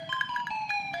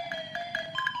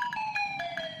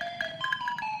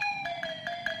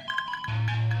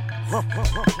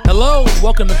Hello,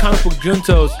 welcome to Comic Book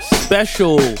Junto's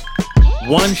special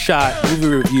one-shot movie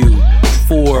review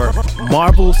for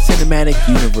Marvel Cinematic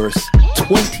Universe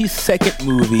 22nd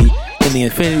movie in the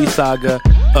Infinity Saga,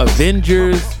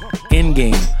 Avengers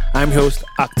Endgame. I'm your host,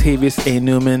 Octavius A.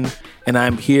 Newman, and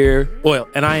I'm here,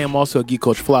 and I am also a Geek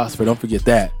Coach Philosopher, don't forget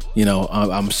that. You know,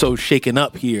 I'm so shaken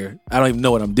up here. I don't even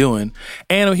know what I'm doing.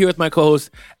 And I'm here with my co-host,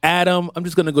 Adam. I'm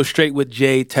just going to go straight with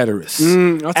Jay Teteris.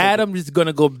 Adam is going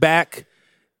to go back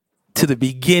to the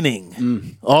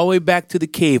beginning, all the way back to the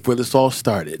cave where this all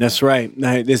started. That's right.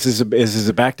 This is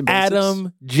a back to basics.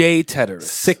 Adam J. Teteris.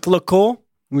 Cyclical.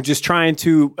 We're just trying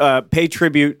to pay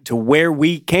tribute to where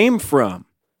we came from.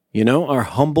 You know,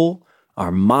 our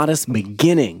modest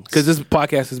beginnings. Because this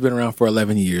podcast has been around for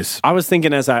 11 years. I was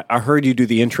thinking as I heard you do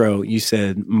the intro, you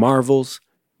said Marvel's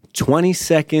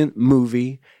 22nd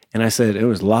movie. And I said, it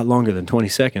was a lot longer than 20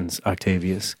 seconds,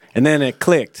 Octavius. And then it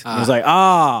clicked. I was like,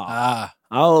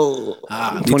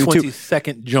 the 22.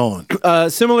 22nd John.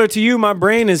 Similar to you, my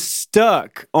brain is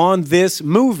stuck on this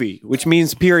movie, which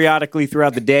means periodically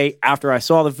throughout the day after I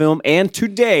saw the film and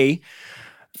today,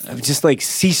 I've just like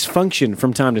cease function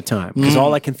from time to time because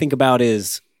all I can think about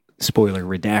is spoiler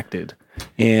redacted.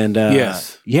 And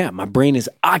my brain is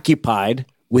occupied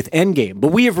with Endgame.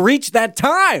 But we have reached that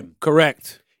time.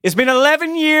 Correct. It's been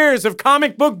 11 years of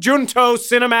Comic Book Junto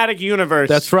Cinematic Universe.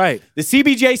 That's right. The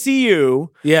CBJCU.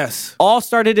 Yes. All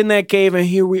started in that cave, and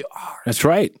here we are. That's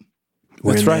right.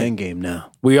 We're That's in right. the Endgame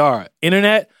now. We are.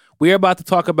 Internet, we are about to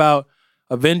talk about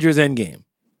Avengers Endgame.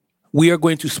 We are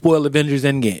going to spoil Avengers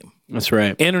Endgame. That's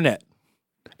right. Internet,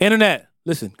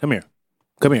 listen, come here,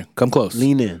 come close.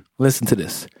 Lean in. Listen to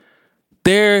this.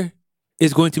 There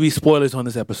is going to be spoilers on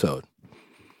this episode.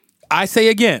 I say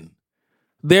again,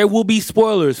 there will be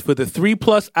spoilers for the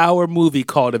 3+ hour movie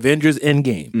called Avengers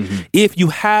Endgame. Mm-hmm. If you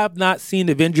have not seen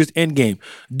Avengers Endgame,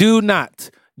 do not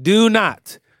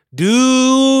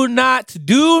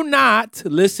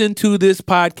listen to this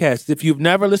podcast. If you've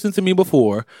never listened to me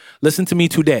before, listen to me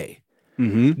today.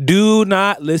 Mm-hmm. Do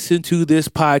not listen to this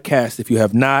podcast if you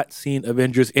have not seen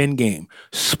Avengers Endgame.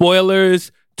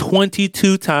 Spoilers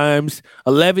 22 times,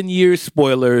 11 years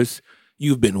spoilers.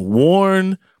 You've been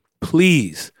warned.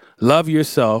 Please love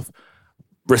yourself,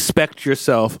 respect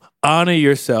yourself, honor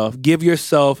yourself, give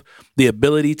yourself the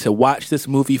ability to watch this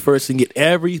movie first and get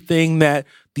everything that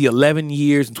the 11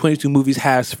 years and 22 movies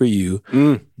has for you.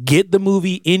 Get the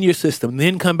movie in your system,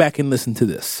 then come back and listen to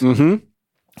this. Mm-hmm.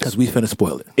 Because we finna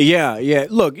spoil it. Yeah.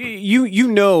 Look,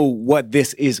 you know what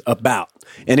this is about.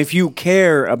 And if you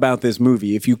care about this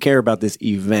movie, if you care about this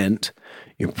event,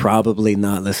 you're probably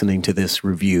not listening to this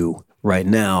review right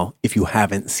now if you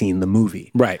haven't seen the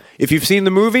movie. Right. If you've seen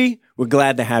the movie, we're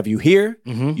glad to have you here.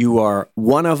 Mm-hmm. You are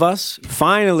one of us.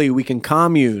 Finally, we can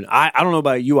commune. I don't know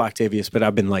about you, Octavius, but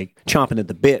I've been like chomping at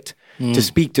the bit to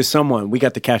speak to someone. We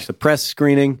got to catch the press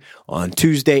screening on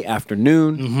Tuesday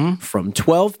afternoon from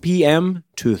 12 p.m.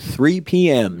 to 3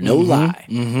 p.m. No lie.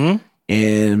 Mm-hmm.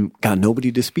 And got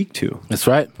nobody to speak to. That's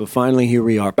right. But finally, here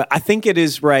we are. But I think it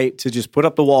is right to just put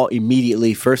up the wall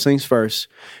immediately. First things first.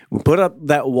 We'll put up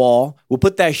that wall. We'll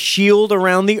put that shield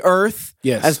around the earth.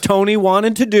 Yes. As Tony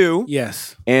wanted to do.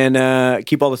 Yes. And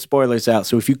keep all the spoilers out.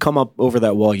 So if you come up over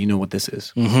that wall, you know what this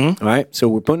is. Mm-hmm. All right? So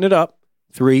we're putting it up.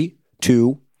 3,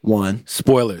 2, 1.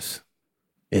 Spoilers.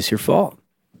 It's your fault.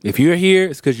 If you're here,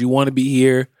 it's because you want to be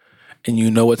here and you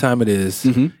know what time it is.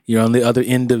 Mm-hmm. You're on the other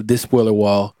end of this spoiler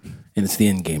wall. And it's the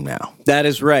end game now. That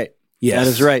is right. Yes. That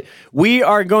is right. We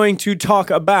are going to talk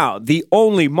about the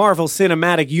only Marvel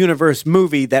Cinematic Universe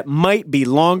movie that might be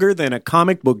longer than a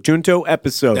Comic Book Junto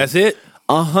episode. That's it.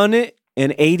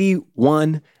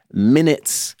 181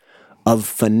 minutes of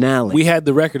finale. We had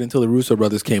the record until the Russo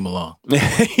brothers came along.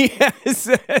 Yes,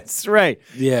 that's right.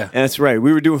 Yeah. That's right.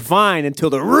 We were doing fine until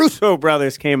the Russo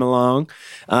brothers came along.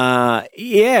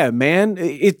 Yeah, man.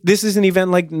 This is an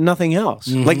event like nothing else.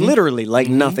 Mm-hmm. Like literally like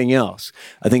nothing else.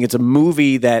 I think it's a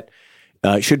movie that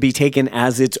should be taken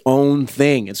as its own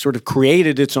thing. It sort of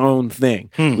created its own thing.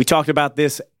 We talked about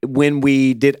this when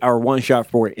we did our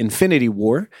one-shot for Infinity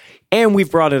War, and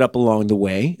we've brought it up along the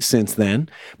way since then.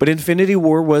 But Infinity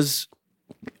War was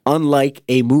unlike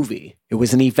a movie. It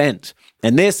was an event.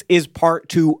 And this is part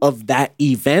 2 of that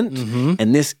event. Mm-hmm.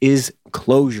 And this is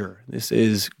closure. This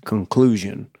is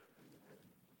conclusion.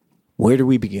 Where do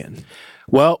we begin?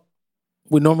 Well,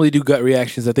 we normally do gut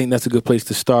reactions. I think that's a good place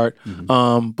to start.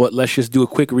 Mm-hmm. But let's just do a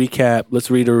quick recap.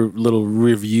 Let's read a little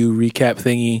review recap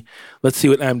thingy. Let's see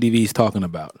what IMDb is talking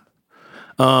about.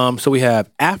 So we have,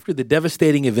 after the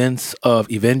devastating events of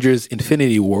Avengers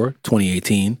Infinity War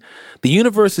 2018, the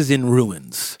universe is in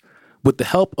ruins. With the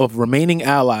help of remaining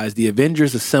allies, the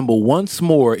Avengers assemble once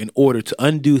more in order to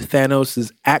undo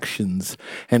Thanos' actions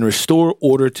and restore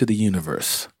order to the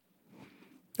universe.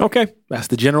 Okay. That's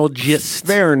the general gist.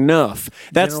 Fair enough.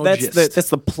 That's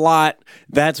the plot.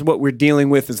 That's what we're dealing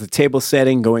with as the table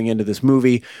setting going into this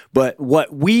movie. But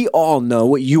what we all know,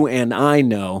 what you and I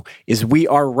know, is we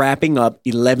are wrapping up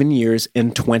 11 years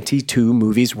and 22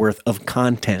 movies worth of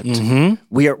content. Mm-hmm.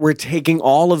 We're taking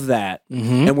all of that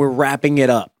and we're wrapping it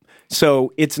up.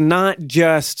 So it's not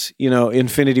just,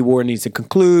 Infinity War needs to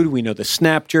conclude. We know the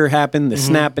snapture happened, the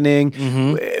snapping.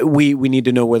 We need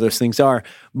to know where those things are.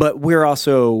 But we're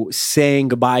also saying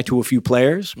goodbye to a few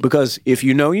players because if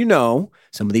you know,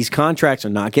 some of these contracts are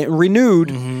not getting renewed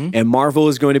and Marvel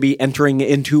is going to be entering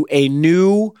into a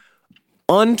new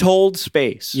untold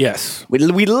space. Yes. We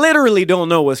literally don't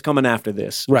know what's coming after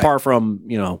this. Right. Apart from,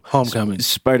 Homecoming.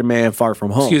 Spider-Man Far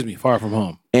From Home. Excuse me, Far From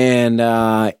Home. And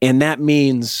that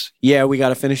means, we got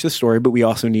to finish the story, but we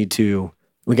also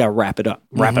we got to wrap it up.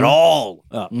 Wrap it all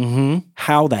up.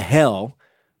 How the hell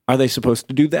are they supposed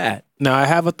to do that? Now, I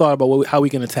have a thought about how we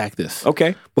can attack this.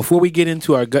 Okay. Before we get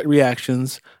into our gut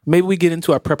reactions, maybe we get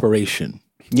into our preparation.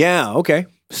 Yeah, okay.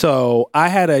 So I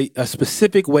had a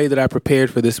specific way that I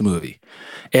prepared for this movie.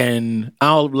 And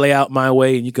I'll lay out my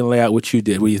way and you can lay out what you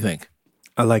did. What do you think?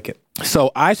 I like it.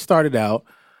 So I started out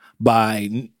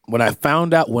by, when I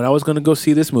found out when I was going to go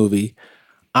see this movie,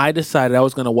 I decided I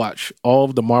was going to watch all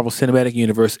of the Marvel Cinematic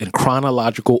Universe in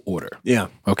chronological order. Yeah.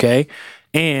 Okay?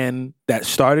 And that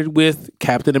started with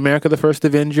Captain America, the First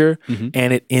Avenger,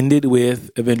 and it ended with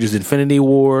Avengers Infinity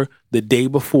War the day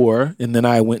before, and then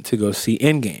I went to go see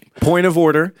Endgame. Point of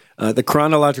order, the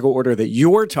chronological order that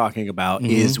you're talking about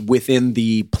is within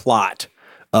the plot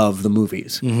of the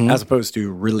movies, as opposed to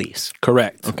release.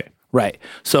 Correct. Okay. Right.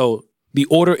 So the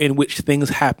order in which things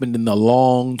happened in the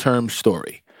long-term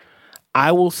story,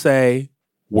 I will say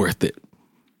worth it.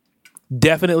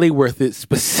 Definitely worth it,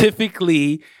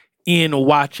 specifically in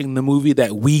watching the movie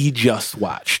that we just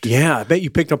watched. Yeah, I bet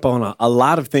you picked up on a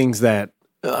lot of things that,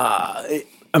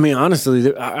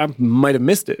 honestly, I might have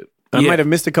missed it. I might have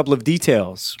missed a couple of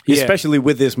details, especially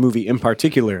with this movie in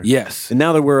particular. Yes. And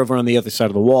now that we're over on the other side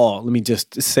of the wall, let me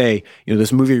just say,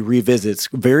 this movie revisits,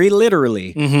 very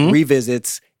literally,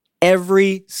 revisits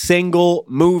every single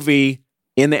movie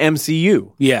in the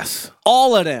MCU. Yes.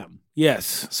 All of them.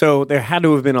 Yes. So there had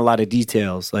to have been a lot of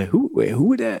details. Like, who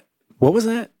was that? What was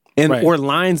that? And or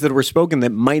lines that were spoken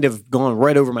that might have gone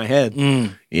right over my head.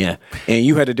 Yeah. And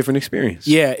you had a different experience.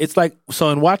 Yeah. It's like, so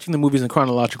in watching the movies in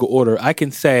chronological order, I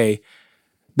can say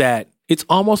that it's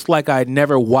almost like I'd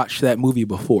never watched that movie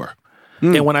before.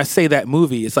 And when I say that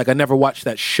movie, it's like I never watched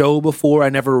that show before. I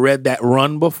never read that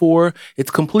run before. It's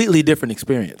a completely different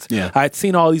experience. Yeah. I'd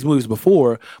seen all these movies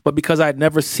before, but because I'd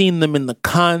never seen them in the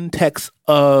context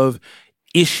of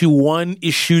issue 1,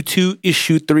 issue 2,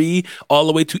 issue 3, all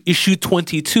the way to issue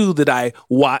 22 that I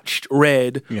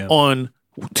read on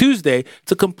Tuesday,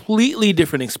 it's a completely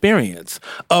different experience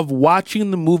of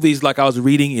watching the movies like I was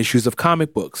reading issues of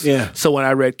comic books. Yeah. So when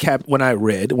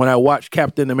I watched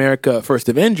Captain America First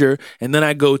Avenger and then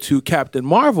I go to Captain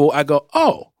Marvel, I go,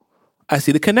 oh, I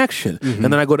see the connection. And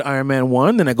then I go to Iron Man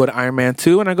 1, then I go to Iron Man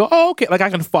 2, and I go, oh, okay, like I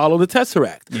can follow the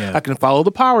Tesseract. Yeah. I can follow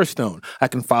the Power Stone. I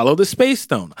can follow the Space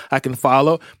Stone. I can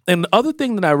follow, and the other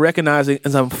thing that I recognize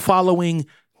is I'm following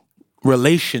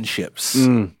relationships,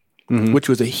 which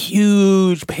was a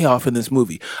huge payoff in this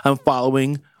movie. I'm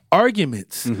following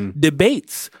arguments,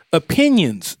 debates,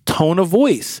 opinions, tone of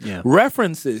voice,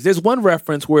 references. There's one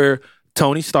reference where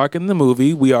Tony Stark in the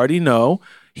movie, we already know,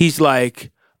 he's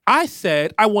like, I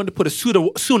said I wanted to put a suit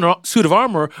of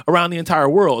armor around the entire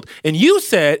world. And you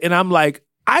said, and I'm like,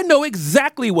 I know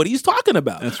exactly what he's talking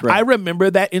about. That's right. I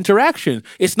remember that interaction.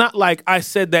 It's not like I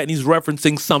said that and he's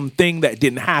referencing something that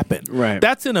didn't happen. Right.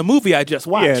 That's in a movie I just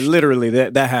watched. Yeah, literally,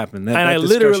 that happened. And I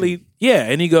literally,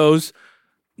 and he goes,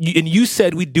 and you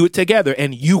said we'd do it together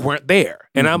and you weren't there.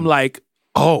 And I'm like,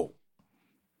 oh.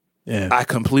 Yeah. I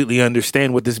completely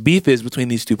understand what this beef is between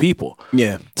these two people.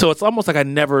 Yeah. So it's almost like I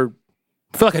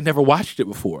feel like I never watched it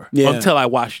before until I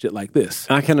watched it like this.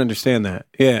 I can understand that.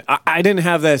 Yeah. I didn't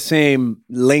have that same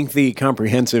lengthy,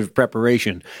 comprehensive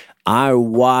preparation. I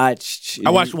watched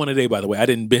one a day, by the way. I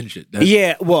didn't binge it.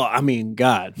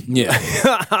 God. Yeah.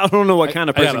 I don't know what kind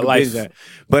of person can binge that.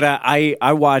 But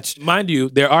I watched. Mind you,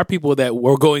 there are people that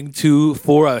were going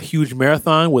for a huge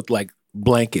marathon with like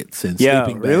blankets and Yeah,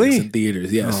 sleeping bags really? in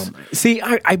theaters. Yes. See,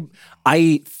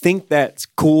 I think that's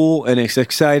cool and it's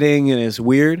exciting and it's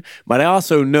weird, but I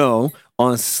also know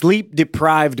on a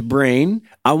sleep-deprived brain,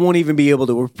 I won't even be able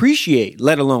to appreciate,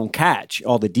 let alone catch,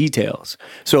 all the details.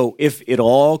 So if it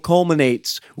all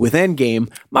culminates with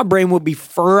Endgame, my brain will be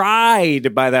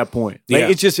fried by that point. Like, Yeah.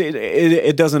 it's just,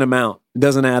 it doesn't amount. It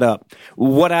doesn't add up.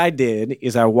 What I did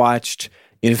is I watched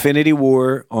Infinity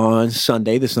War on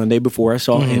Sunday, the Sunday before I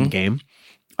saw Endgame.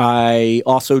 I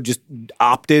also just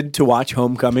opted to watch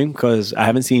Homecoming because I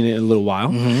haven't seen it in a little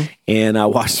while. And I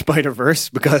watched Spider-Verse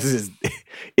because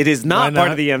it is not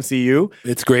part of the MCU.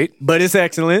 It's great. But it's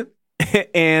excellent.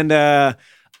 And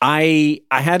I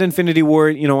had Infinity War,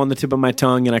 on the tip of my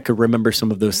tongue, and I could remember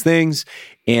some of those things.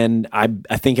 And I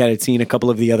think I had seen a couple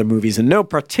of the other movies in no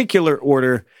particular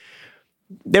order.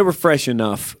 They were fresh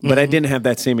enough, but I didn't have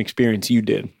that same experience you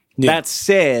did. Yeah. That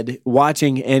said,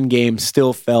 watching Endgame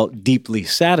still felt deeply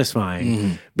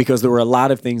satisfying because there were a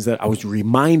lot of things that I was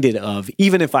reminded of,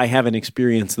 even if I haven't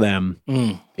experienced them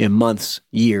in months,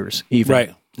 years, even.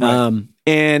 Right. And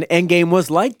Endgame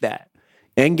was like that.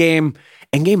 Endgame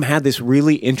had this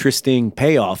really interesting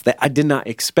payoff that I did not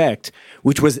expect,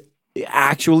 which was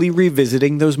actually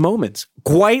revisiting those moments.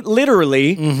 Quite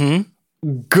literally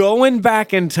going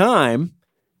back in time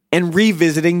and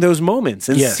revisiting those moments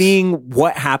and seeing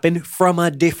what happened from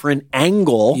a different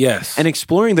angle and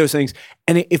exploring those things.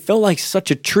 And it felt like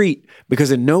such a treat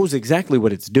because it knows exactly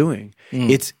what it's doing.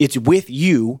 It's with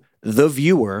you, the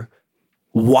viewer,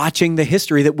 watching the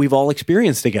history that we've all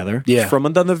experienced together from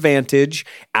another vantage,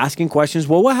 asking questions.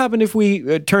 Well, what happened if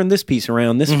we turn this piece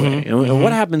around this way? And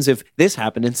what happens if this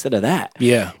happened instead of that?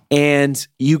 Yeah. And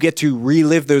you get to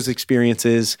relive those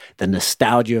experiences, the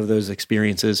nostalgia of those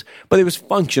experiences. But it was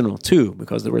functional too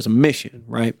because there was a mission,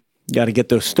 right? You got to get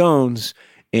those stones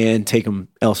and take them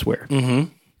elsewhere.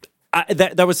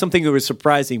 That was something that was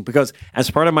surprising because as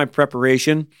part of my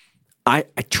preparation, I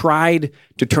tried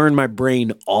to turn my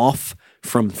brain off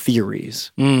from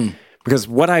theories. Because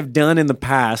what I've done in the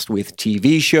past with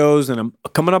TV shows, and I'm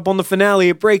coming up on the finale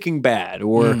of Breaking Bad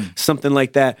or something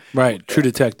like that. Right. True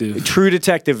Detective. True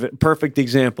Detective, perfect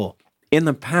example. In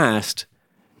the past,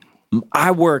 I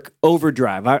work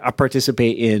overdrive. I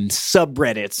participate in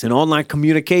subreddits and online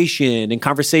communication and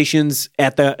conversations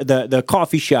at the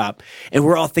coffee shop. And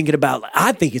we're all thinking about,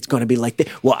 I think it's going to be like this.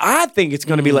 Well, I think it's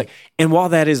going to be like, and while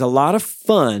that is a lot of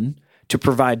fun to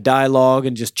provide dialogue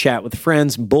and just chat with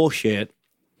friends and bullshit,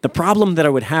 the problem that I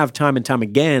would have time and time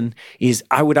again is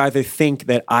I would either think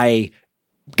that I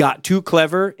got too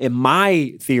clever and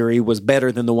my theory was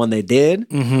better than the one they did,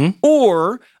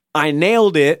 or I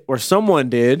nailed it or someone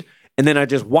did, and then I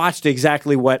just watched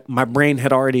exactly what my brain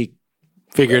had already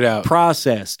figured out,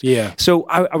 processed. Yeah. So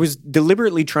I was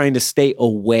deliberately trying to stay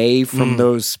away from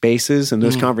those spaces and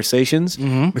those conversations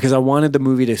because I wanted the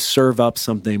movie to serve up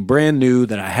something brand new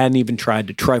that I hadn't even tried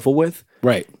to trifle with.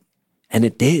 Right. And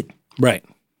it did. Right.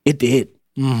 It did.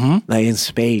 Like in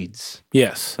spades.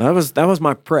 Yes. That was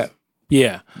my prep.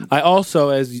 Yeah. I also,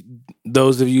 as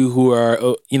those of you who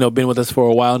are, been with us for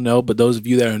a while know, but those of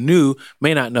you that are new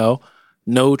may not know,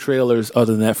 no trailers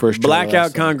other than that first trailer.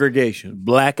 Blackout congregation.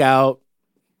 Blackout.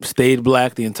 Stayed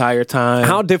black the entire time.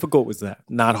 How difficult was that?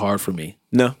 Not hard for me.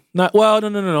 No.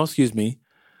 No. Excuse me.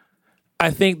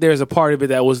 I think there's a part of it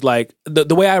that was like,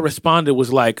 the way I responded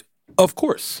was like, of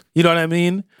course. You know what I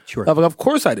mean? Sure. Of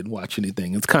course I didn't watch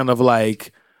anything. It's kind of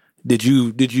like, did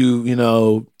you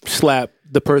slap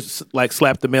the person, like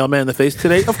slap the mailman in the face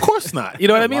today? Of course not. You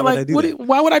know what I mean?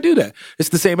 Why would I do that? It's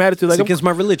the same attitude. Like, it's against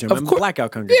my religion. I'm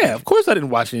blackout congregation. Yeah, of course I didn't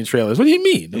watch any trailers. What do you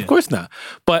mean? Of course not.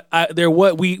 But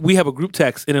we have a group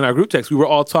text, and in our group text, we were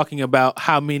all talking about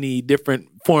how many different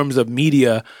forms of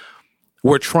media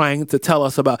were trying to tell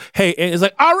us about. Hey, and it's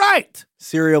like, all right,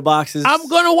 cereal boxes. I'm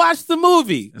gonna watch the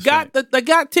movie. I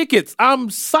got tickets. I'm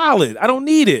solid. I don't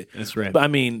need it. That's right. But I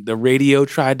mean, the radio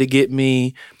tried to get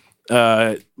me.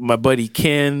 My buddy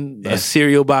Ken, a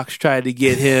cereal box tried to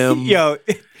get him. Yo,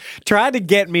 tried to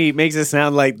get me makes it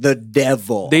sound like the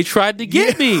devil. They tried to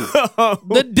get me.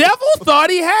 The devil thought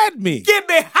he had me. Get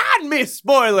behind me,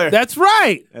 spoiler. That's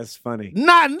right. That's funny.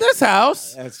 Not in this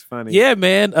house. That's funny. Yeah,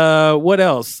 man. What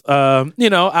else?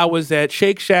 I was at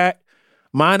Shake Shack,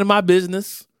 minding my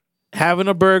business, having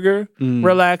a burger,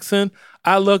 relaxing.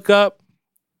 I look up.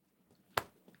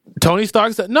 Tony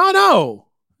Stark said, No,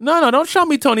 don't show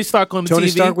me Tony Stark on the TV. Tony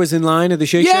Stark was in line at the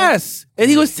Shake Shack? Yes. And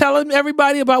he was telling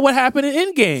everybody about what happened in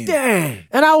Endgame. Dang.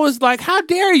 And I was like, how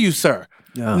dare you, sir?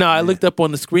 I looked up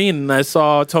on the screen and I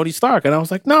saw Tony Stark. And I was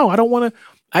like, no, I don't want to.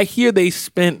 I hear they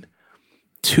spent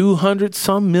 $200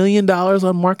 some million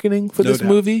on marketing for this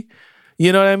movie.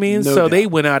 You know what I mean? No so doubt. they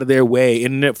went out of their way,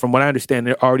 and from what I understand,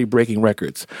 they're already breaking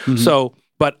records. So,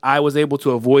 but I was able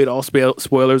to avoid all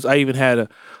spoilers. I even had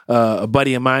a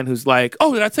buddy of mine who's like,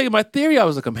 "Oh, did I tell you my theory?" I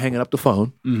was like, "I'm hanging up the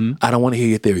phone. I don't want to hear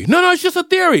your theory." No, it's just a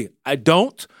theory. I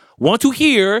don't want to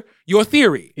hear your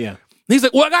theory. Yeah. He's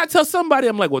like, "Well, I gotta tell somebody."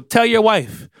 I'm like, "Well, tell your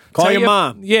wife. Call Tell your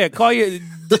mom. Yeah, call your.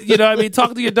 You know what I mean?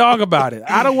 Talk to your dog about it.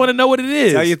 I don't want to know what it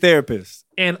is. Tell your therapist.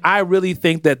 And I really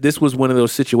think that this was one of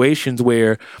those situations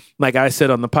where, like I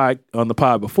said on the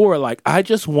pod before, like I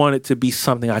just wanted to be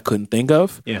something I couldn't think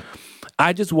of. Yeah.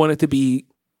 I just wanted to be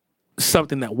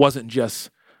something that wasn't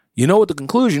just, you know what the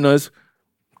conclusion is?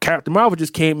 Captain Marvel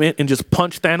just came in and just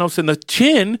punched Thanos in the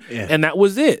chin, and that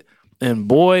was it. And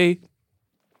boy,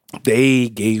 they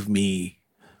gave me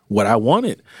what I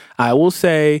wanted. I will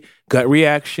say, gut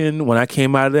reaction, when I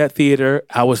came out of that theater,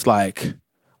 I was like,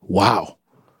 wow.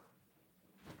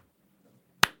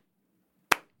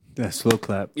 That slow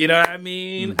clap. You know what I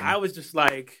mean? I was just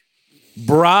like,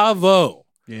 bravo.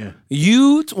 Yeah.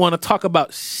 You want to talk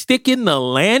about sticking the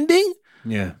landing?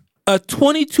 Yeah. A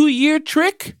 22-year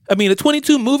trick? I mean, a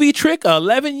 22-movie trick? A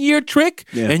 11-year trick?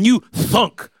 Yeah. And you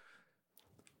thunk.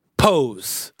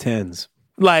 Pose. Tens.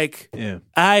 Like, Yeah.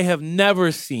 I have never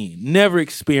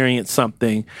experienced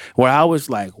something where I was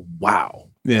like, wow,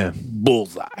 Yeah.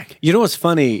 bullseye. You know what's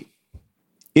funny?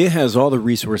 It has all the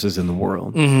resources in the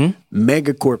world.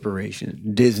 Mega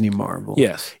corporation, Disney, Marvel.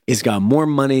 Yes. It's got more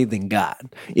money than God.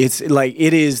 It's like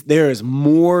there is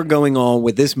more going on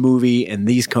with this movie and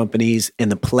these companies and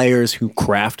the players who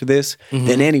craft this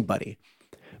than anybody.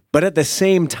 But at the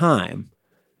same time,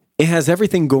 it has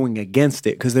everything going against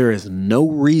it because there is no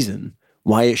reason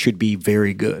why it should be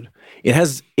very good. It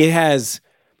has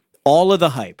all of the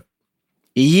hype.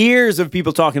 Years of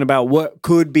people talking about what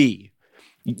could be.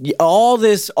 All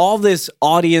this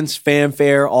audience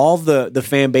fanfare, all the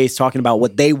fan base talking about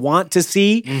what they want to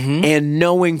see and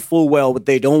knowing full well what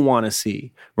they don't want to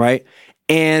see, right?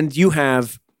 And you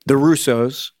have the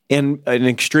Russos and an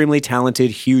extremely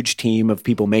talented, huge team of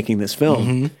people making this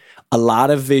film. A lot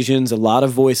of visions, a lot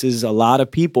of voices, a lot of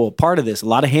people a part of this, a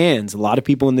lot of hands, a lot of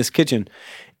people in this kitchen.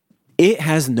 It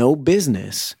has no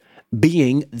business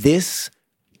being this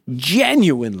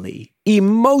genuinely,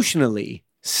 emotionally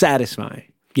satisfying.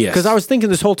 Yes. Because I was thinking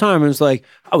this whole time, I was like,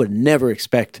 I would never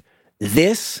expect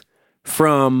this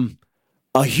from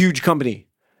a huge company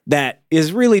that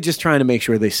is really just trying to make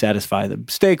sure they satisfy the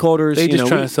stakeholders. They just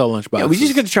trying to sell lunchboxes. Yeah, we're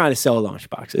just going to try to sell a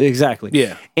lunchbox. Exactly.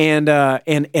 Yeah. And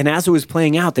as it was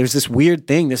playing out, there's this weird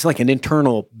thing. There's like an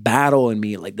internal battle in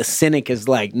me. Like the cynic is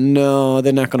like, no,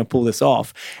 they're not going to pull this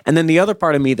off. And then the other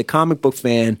part of me, the comic book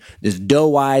fan, this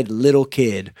doe-eyed little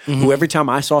kid who every time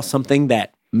I saw something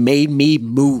that made me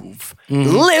move,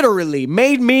 literally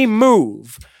made me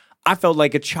move, I felt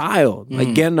like a child,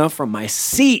 like getting up from my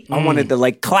seat. I wanted to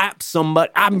like clap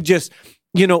somebody. I'm just,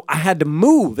 I had to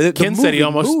move. Ken said he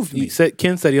almost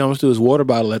threw his water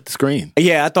bottle at the screen.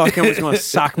 Yeah, I thought Ken was going to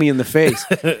sock me in the face.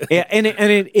 Yeah,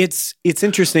 it's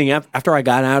interesting. After I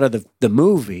got out of the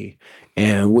movie,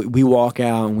 and we walk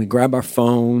out and we grab our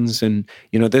phones, and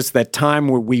there's that time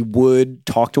where we would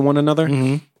talk to one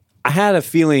another. I had a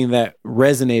feeling that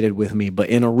resonated with me, but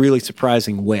in a really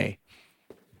surprising way.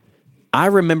 I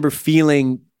remember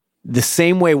feeling the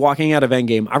same way walking out of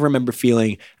Endgame. I remember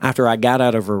feeling after I got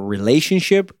out of a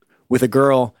relationship with a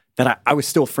girl that I was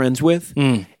still friends with.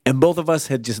 And both of us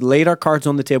had just laid our cards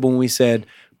on the table and we said,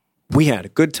 we had a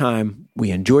good time.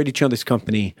 We enjoyed each other's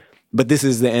company, but this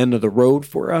is the end of the road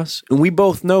for us. And we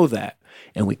both know that.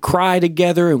 And we cry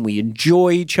together and we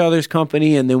enjoy each other's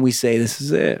company. And then we say, this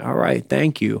is it. All right,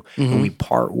 thank you. And we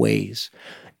part ways.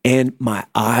 And my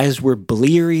eyes were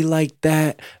bleary like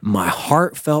that. My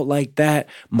heart felt like that.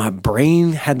 My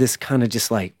brain had this kind of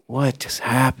just like, what just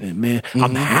happened, man?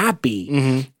 I'm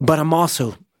happy, but I'm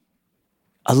also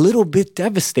a little bit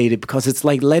devastated because it's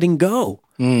like letting go.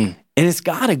 And it's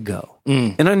got to go.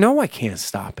 And I know I can't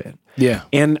stop it. Yeah.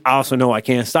 And I also know I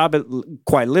can't stop it.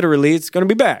 Quite literally, it's going to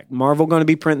be back. Marvel going to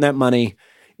be printing that money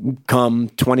come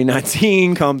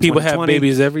 2019, come People have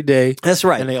babies every day. That's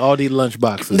right. And they all need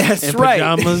lunchboxes. That's and right.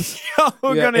 Pajamas.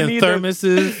 We're going to and need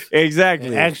thermoses. Exactly.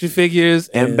 And action figures.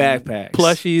 And backpacks.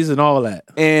 Plushies and all that.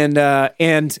 And I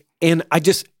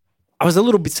was a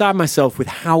little beside myself with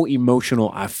how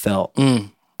emotional I felt.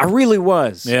 I really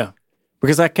was. Yeah.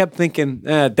 Because I kept thinking,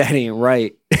 that ain't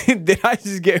right. Did I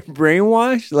just get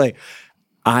brainwashed? Like,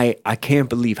 I can't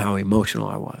believe how emotional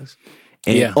I was.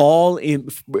 And all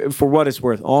in, for what it's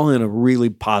worth, all in a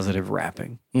really positive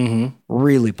wrapping.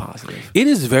 Really positive. It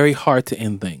is very hard to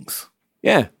end things.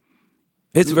 Yeah.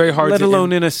 It's very hard Let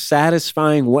alone in a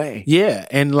satisfying way. Yeah.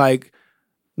 And like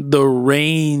the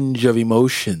range of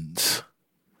emotions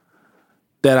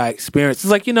that I experienced.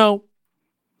 It's like,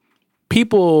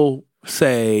 people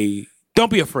say,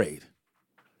 don't be afraid.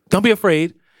 Don't be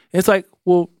afraid. And it's like,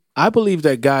 well, I believe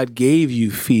that God gave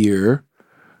you fear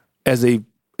it's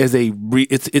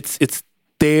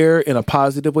there in a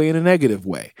positive way and a negative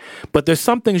way. But there's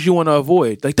some things you want to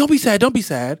avoid. Like, don't be sad, don't be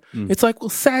sad. It's like, well,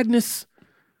 sadness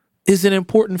is an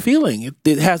important feeling.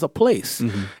 It has a place.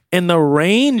 And the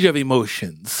range of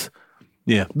emotions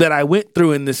that I went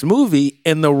through in this movie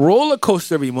and the roller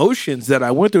coaster of emotions that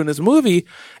I went through in this movie,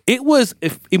 it was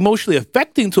emotionally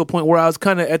affecting to a point where I was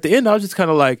kind of, at the end, I was just kind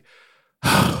of like,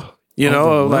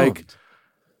 like,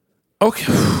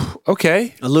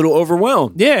 okay. A little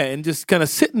overwhelmed. Yeah, and just kind of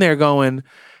sitting there going,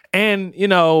 and,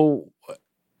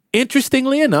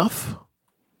 interestingly enough,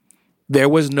 there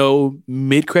was no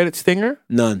mid-credit stinger.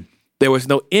 None. There was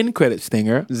no end-credit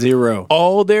stinger. Zero.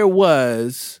 All there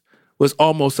was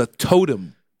almost a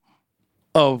totem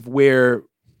of where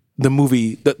the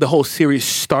movie, the whole series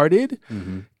started.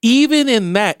 Even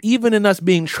in that, even in us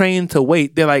being trained to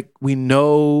wait, they're like, we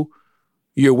know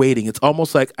you're waiting. It's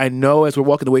almost like, I know as we're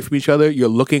walking away from each other, you're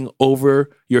looking over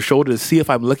your shoulder to see if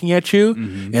I'm looking at you.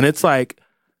 And it's like,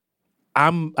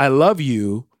 I love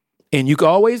you, and you can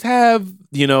always have,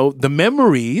 the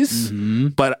memories,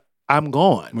 but I'm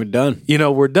gone. We're done.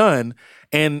 We're done.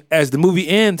 And as the movie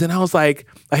ends, and I was like,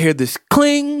 I hear this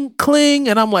cling, cling,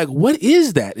 and I'm like, what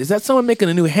is that? Is that someone making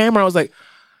a new hammer? I was like,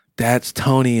 that's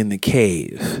Tony in the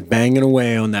cave. Banging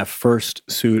away on that first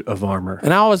suit of armor.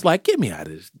 And I was like, get me out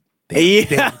of this. I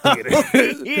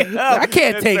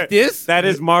can't take this. That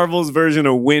is Marvel's version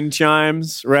of wind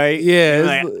chimes, right? Yeah.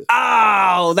 Like,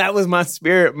 oh, that was my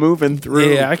spirit moving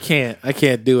through. Yeah, I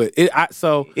can't do it.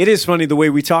 So it is funny the way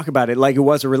we talk about it, like it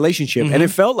was a relationship, and it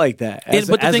felt like that.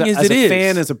 But the thing is, as a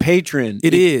fan, as a patron,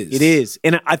 it is.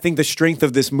 And I think the strength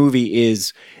of this movie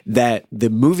is that the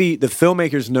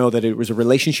filmmakers know that it was a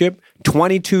relationship.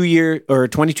 22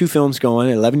 films going,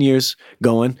 11 years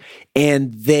going,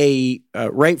 and they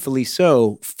rightfully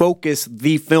so focus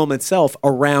the film itself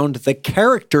around the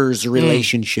characters'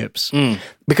 relationships.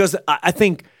 Because I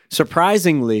think,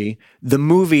 surprisingly, the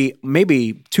movie,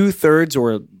 maybe 2/3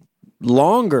 or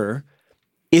longer,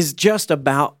 is just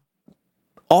about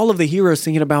all of the heroes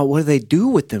thinking about what do they do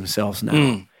with themselves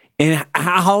now? And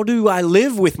how do I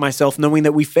live with myself knowing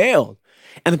that we failed?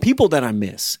 And the people that I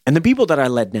miss, and the people that I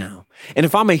let down. And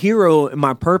if I'm a hero and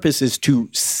my purpose is to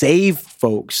save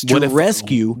folks, to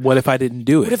rescue. What if I didn't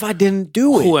do it? What if I didn't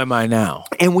do it? Who am I now?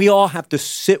 And we all have to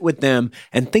sit with them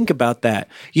and think about that.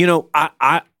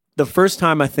 I the first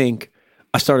time I think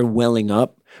I started welling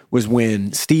up was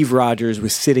when Steve Rogers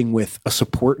was sitting with a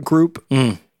support group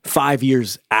 5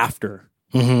 years after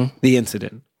the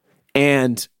incident.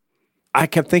 And I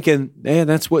kept thinking,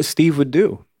 that's what Steve would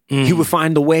do. He would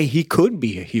find the way he could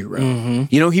be a hero.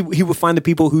 He would find the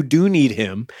people who do need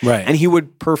him. Right. And he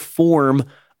would perform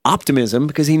optimism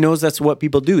because he knows that's what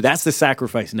people do. That's the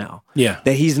sacrifice now. Yeah.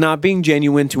 That he's not being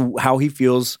genuine to how he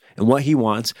feels and what he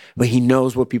wants, but he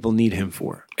knows what people need him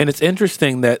for. And it's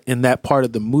interesting that in that part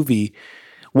of the movie,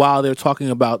 while they're talking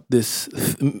about this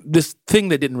thing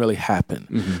that didn't really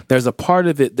happen, there's a part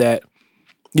of it that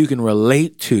you can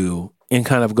relate to in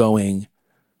kind of going,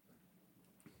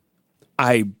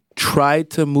 I tried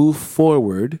to move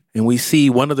forward, and we see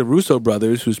one of the Russo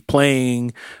brothers who's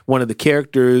playing one of the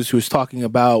characters who's talking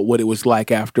about what it was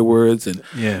like afterwards and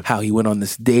how he went on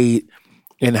this date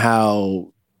and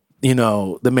how,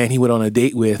 the man he went on a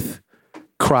date with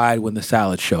cried when the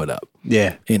salad showed up.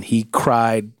 Yeah. And he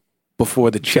cried before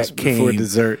the check came. Before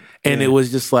dessert. And it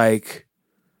was just like,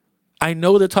 I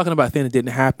know they're talking about a thing that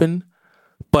didn't happen,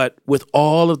 but with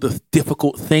all of the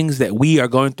difficult things that we are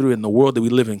going through in the world that we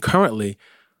live in currently,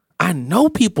 I know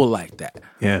people like that.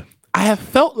 Yeah. I have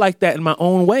felt like that in my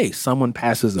own way. Someone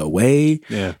passes away.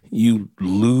 Yeah. You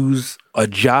lose a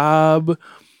job.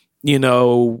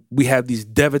 We have these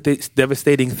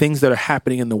devastating things that are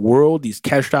happening in the world, these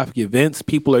catastrophic events.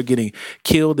 People are getting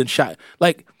killed and shot.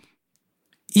 Like,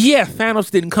 yeah, Thanos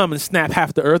didn't come and snap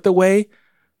half the earth away,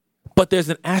 but there's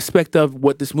an aspect of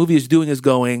what this movie is doing is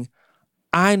going,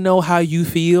 I know how you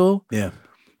feel. Yeah.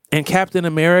 And Captain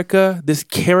America, this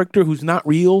character who's not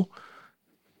real,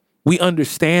 we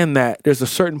understand that there's a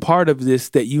certain part of this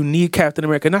that you need Captain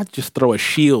America, not just throw a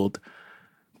shield,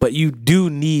 but you do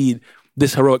need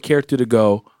this heroic character to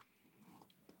go,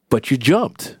 but you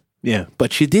jumped. Yeah.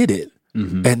 But you did it.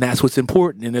 And that's what's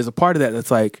important. And there's a part of that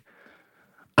that's like,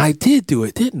 I did do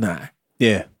it, didn't I?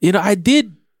 Yeah. I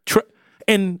did.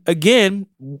 And again,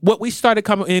 what we started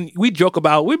coming in, we joke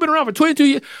about, we've been around for 22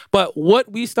 years, but what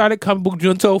we started Comic Book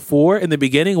Junto for in the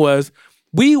beginning was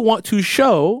we want to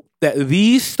show that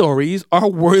these stories are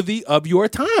worthy of your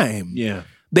time. Yeah.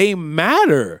 They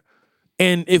matter.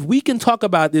 And if we can talk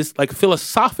about this like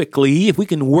philosophically, if we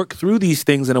can work through these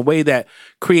things in a way that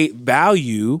create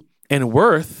value and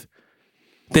worth,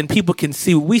 then people can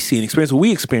see what we see and experience what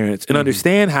we experience and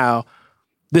understand how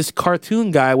this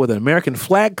cartoon guy with an American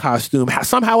flag costume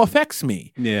somehow affects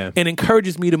me and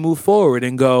encourages me to move forward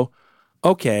and go,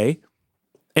 okay.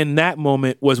 And that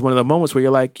moment was one of the moments where you're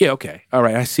like, yeah, okay, all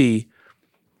right, I see.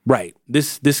 Right.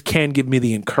 This can give me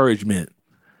the encouragement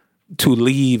to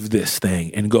leave this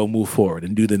thing and go move forward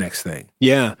and do the next thing.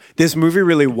 Yeah. This movie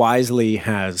really wisely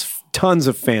has tons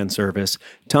of fan service,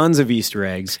 tons of Easter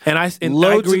eggs, and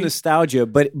loads of nostalgia,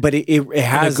 but it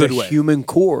has a human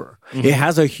core. Mm-hmm. It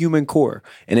has a human core,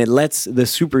 and it lets the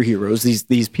superheroes,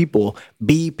 these people,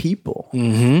 be people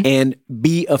and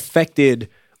be affected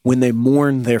when they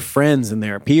mourn their friends and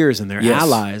their peers and their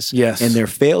allies and their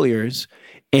failures,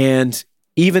 and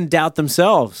even doubt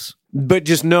themselves. But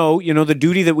just know, the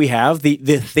duty that we have, the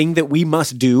thing that we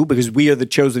must do, because we are the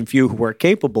chosen few who are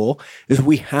capable, is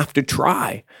we have to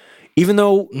try. Even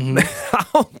though I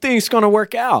don't think it's going to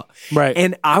work out. Right.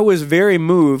 And I was very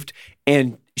moved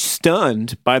and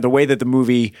stunned by the way that the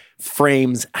movie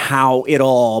frames how it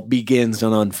all begins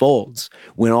and unfolds.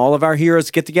 When all of our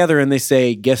heroes get together and they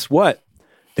say, guess what?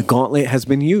 The gauntlet has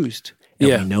been used.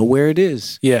 And we know where it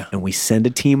is. Yeah. And we send a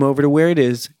team over to where it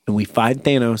is, and we fight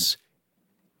Thanos,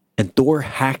 and Thor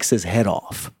hacks his head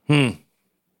off.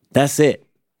 That's it.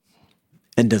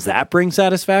 And does that bring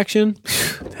satisfaction?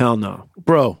 Hell no.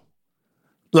 Bro,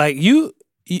 like you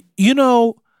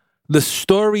know, the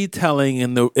storytelling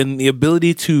and the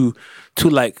ability to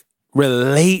like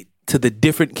relate to the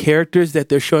different characters that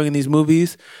they're showing in these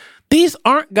movies. These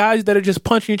aren't guys that are just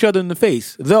punching each other in the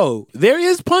face, though there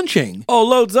is punching. Oh,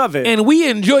 loads of it. And we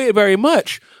enjoy it very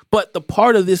much. But the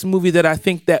part of this movie that I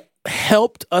think that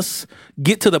helped us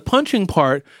get to the punching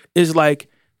part is like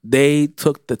they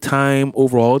took the time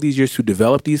over all these years to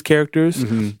develop these characters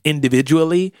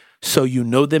individually, so you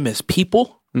know them as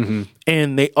people.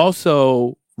 And they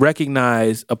also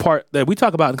recognize a part that we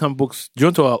talk about in comic books,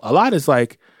 Junto, a lot is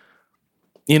like,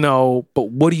 but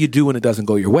what do you do when it doesn't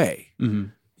go your way?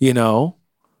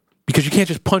 Because you can't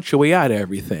just punch your way out of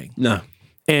everything. No.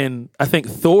 And I think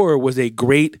Thor was a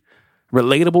great,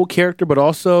 relatable character, but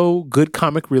also good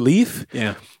comic relief.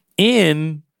 Yeah.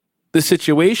 In the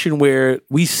situation where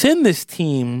we send this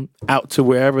team out to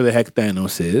wherever the heck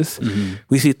Thanos is.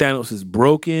 We see Thanos is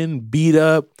broken, beat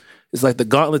up. It's like the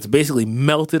gauntlet's basically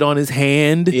melted on his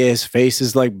hand. Yeah, his face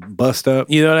is like bust up.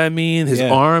 You know what I mean? His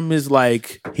arm is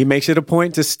like... He makes it a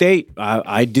point to state,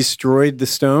 I destroyed the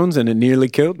stones and it nearly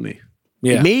killed me.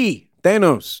 Yeah. Me,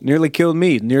 Thanos, nearly killed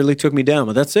me, nearly took me down.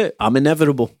 But that's it. I'm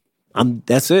inevitable.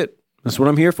 That's it. That's what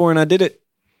I'm here for, and I did it.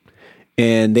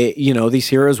 And they, these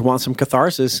heroes want some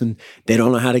catharsis, and they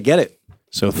don't know how to get it.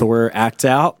 So Thor acts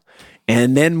out,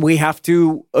 and then we have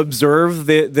to observe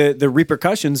the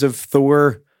repercussions of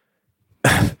Thor...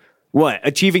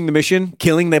 achieving the mission,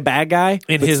 killing the bad guy.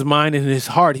 In his mind and in his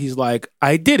heart, he's like,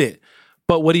 I did it.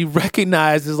 But what he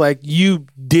recognized is like, you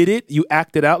did it, you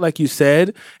acted out like you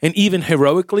said, and even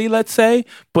heroically, let's say,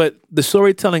 but the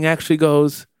storytelling actually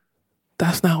goes,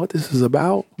 that's not what this is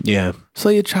about. Yeah. So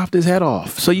you chopped his head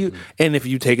off. And if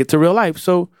you take it to real life,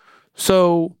 so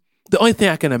the only thing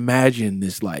I can imagine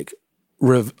is like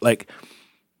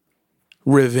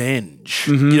revenge.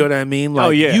 You know what I mean?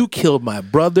 Like, you killed my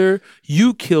brother,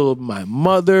 you killed my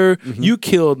mother, you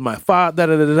killed my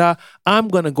father, I'm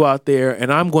going to go out there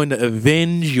and I'm going to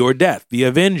avenge your death. The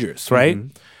Avengers, right?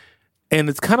 And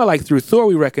it's kind of like through Thor,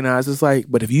 we recognize it's like,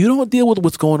 but if you don't deal with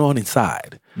what's going on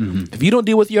inside, if you don't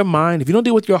deal with your mind, if you don't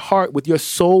deal with your heart, with your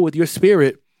soul, with your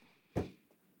spirit,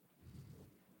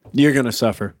 you're going to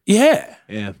suffer. Yeah.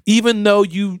 Yeah. Even though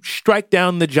you strike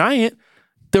down the giant,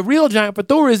 the real giant for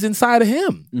Thor is inside of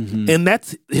him. And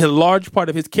that's a large part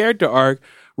of his character arc,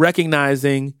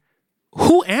 recognizing,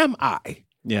 who am I?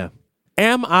 Yeah.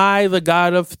 Am I the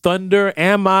god of thunder?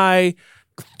 Am I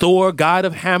Thor, god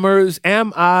of hammers?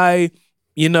 Am I,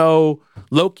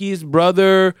 Loki's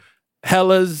brother,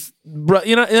 Hela's brother?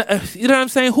 You know what I'm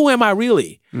saying? Who am I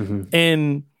really?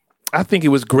 And I think it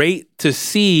was great to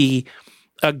see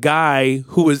a guy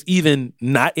who was even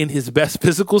not in his best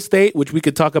physical state, which we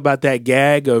could talk about that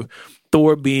gag of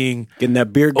Thor being getting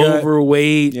that beer gut,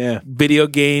 overweight, video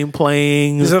game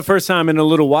playing. This is the first time in a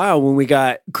little while when we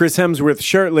got Chris Hemsworth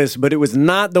shirtless, but it was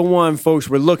not the one folks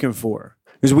were looking for.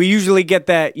 Because we usually get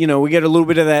that, we get a little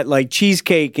bit of that like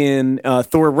cheesecake in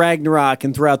Thor Ragnarok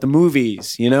and throughout the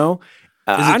movies,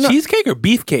 Is it cheesecake or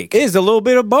beefcake? It is a little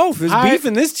bit of both. There's beef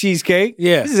in this cheesecake.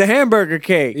 Yeah. This is a hamburger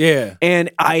cake. Yeah. And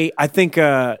I think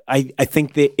that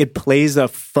it plays a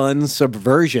fun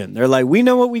subversion. They're like, we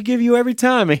know what we give you every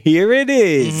time, and here it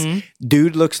is. Mm-hmm.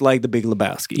 Dude looks like the Big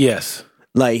Lebowski. Yes.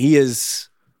 Like he is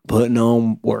putting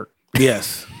on work.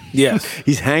 Yes. Yes.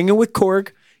 He's hanging with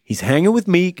Korg. He's hanging with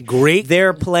Meek. Great.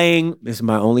 They're playing, this is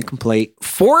my only complaint,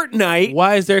 Fortnite.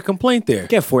 Why is there a complaint there?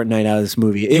 Get Fortnite out of this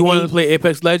movie. You wanted to play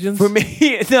Apex Legends? For me,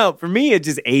 it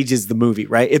just ages the movie,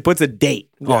 right? It puts a date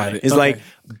on it. It's like,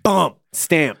 bump,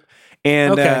 stamp.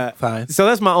 And fine. So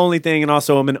that's my only thing. And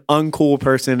also, I'm an uncool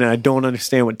person and I don't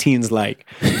understand what teens like.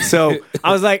 So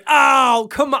I was like, oh,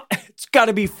 come on. It's got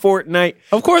to be Fortnite.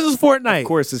 Of course it's Fortnite. Of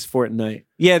course it's Fortnite.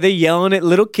 Yeah, they're yelling at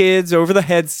little kids over the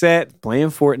headset, playing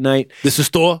Fortnite. This is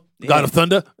Thor, God of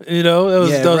Thunder. You know,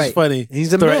 that was right. funny.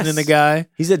 He's a threatening mess. the guy.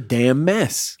 He's a damn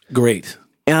mess. Great.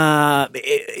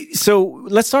 So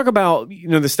let's talk about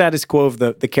the status quo of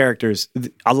the characters.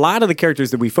 A lot of the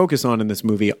characters that we focus on in this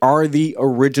movie are the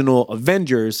original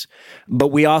Avengers, but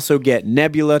we also get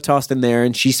Nebula tossed in there,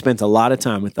 and she spent a lot of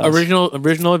time with us.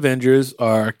 Original Avengers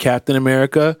are Captain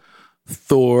America,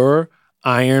 Thor,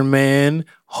 Iron Man,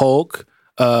 Hulk,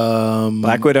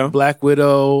 Black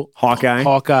Widow,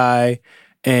 Hawkeye,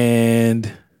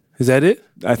 and is that it?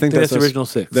 I think that's the original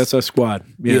 6. That's our squad.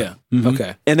 Yeah. Mm-hmm.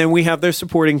 Okay. And then we have their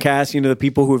supporting cast, the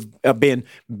people who have been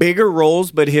bigger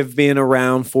roles but have been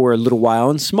around for a little while,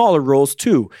 and smaller roles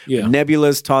too. Yeah.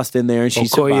 Nebula's tossed in there and she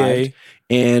survived.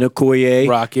 And Okoye.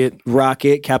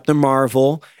 Rocket, Captain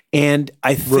Marvel, and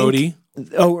I think... Rhodey.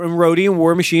 Oh, and Rhodey and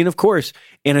War Machine, of course.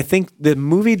 And I think the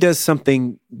movie does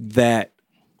something that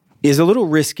is a little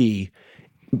risky.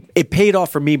 It paid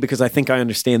off for me because I think I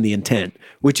understand the intent,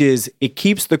 which is it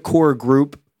keeps the core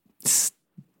group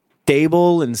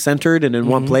stable and centered and in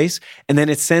one place, and then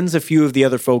it sends a few of the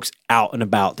other folks out and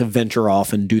about to venture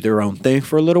off and do their own thing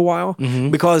for a little while.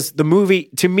 Because the movie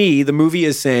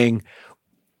is saying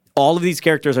all of these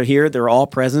characters are here, they're all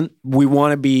present. We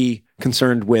want to be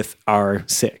concerned with our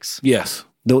 6. Yes.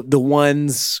 The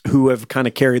ones who have kind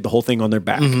of carried the whole thing on their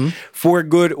back, for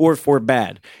good or for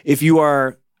bad. If you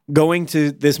are going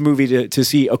to this movie to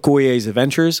see Okoye's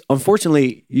adventures,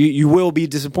 unfortunately, you will be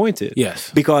disappointed.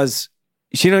 Yes. Because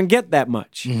she doesn't get that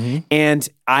much. And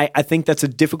I think that's a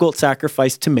difficult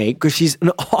sacrifice to make because she's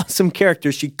an awesome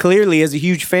character. She clearly has a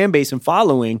huge fan base and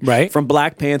following from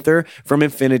Black Panther, from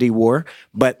Infinity War.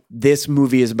 But this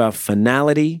movie is about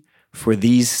finality for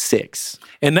these 6.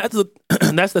 And that's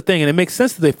the thing. And it makes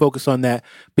sense that they focus on that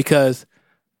because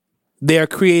they're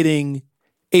creating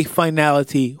a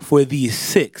finality for these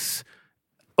 6.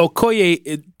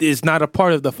 Okoye is not a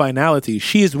part of the finality.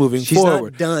 She's moving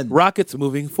forward. Not done. Rocket's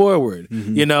moving forward.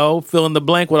 Fill in the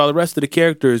blank with all the rest of the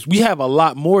characters. We have a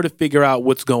lot more to figure out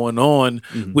what's going on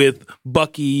with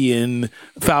Bucky and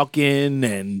Falcon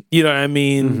and,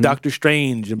 Doctor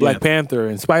Strange and Black Panther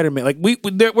and Spider-Man. Like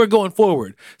we're going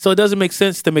forward. So it doesn't make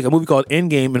sense to make a movie called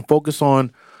Endgame and focus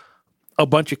on a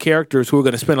bunch of characters who we're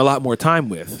going to spend a lot more time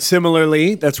with.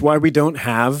 Similarly, that's why we don't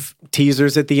have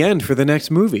teasers at the end for the next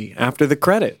movie after the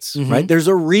credits, right? There's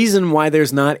a reason why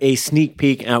there's not a sneak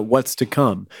peek at what's to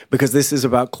come, because this is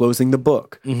about closing the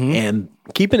book and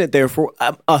keeping it there for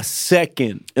a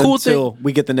second until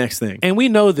we get the next thing. And we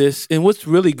know this, and what's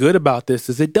really good about this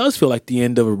is it does feel like the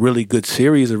end of a really good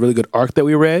series, a really good arc that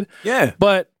we read. Yeah.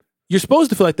 But you're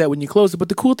supposed to feel like that when you close it. But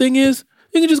the cool thing is,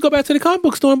 you can just go back to the comic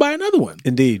book store and buy another one.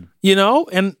 Indeed.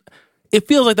 And it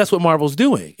feels like that's what Marvel's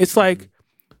doing. It's like,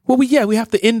 we have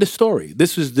to end the story.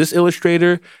 This is this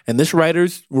illustrator and this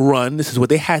writer's run. This is what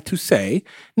they had to say.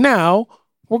 Now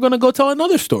we're going to go tell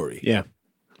another story. Yeah.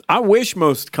 I wish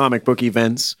most comic book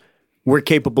events were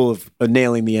capable of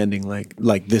nailing the ending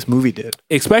like this movie did.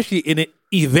 Especially in an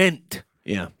event.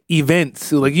 Yeah. Events.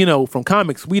 From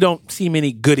comics, we don't see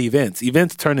many good events.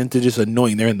 Events turn into just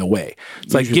annoying. They're in the way.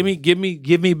 It's usually. Like, give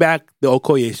me back the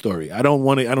Okoye story. I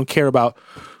don't care about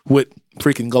what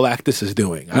freaking Galactus is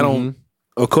doing.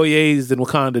 Okoye's in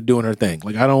Wakanda doing her thing.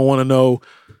 Like, I don't want to know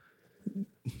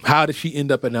how did she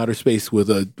end up in outer space with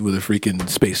a freaking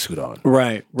spacesuit on.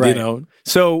 Right.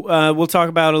 So we'll talk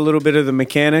about a little bit of the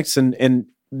mechanics and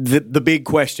the big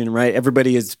question, right?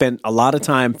 Everybody has spent a lot of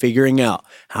time figuring out,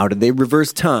 how do they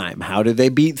reverse time? How do they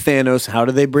beat Thanos? How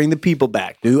do they bring the people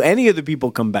back? Do any of the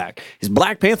people come back? Is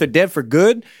Black Panther dead for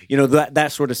good?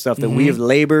 That sort of stuff that we have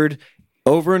labored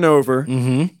over and over.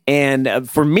 And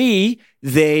for me,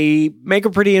 they make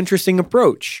a pretty interesting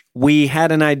approach. We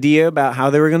had an idea about how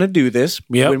they were going to do this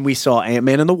when we saw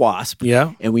Ant-Man and the Wasp.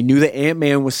 Yeah. And we knew that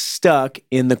Ant-Man was stuck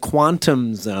in the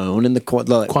quantum zone, in the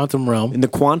quantum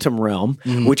realm,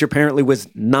 which apparently was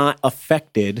not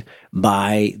affected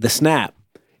by the snap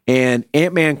And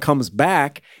Ant-Man comes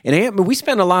back, and we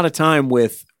spend a lot of time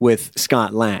with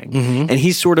Scott Lang, and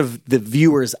he's sort of the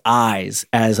viewer's eyes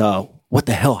as what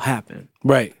the hell happened?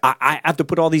 Right. I have to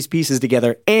put all these pieces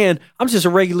together, and I'm just a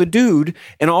regular dude,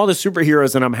 and all the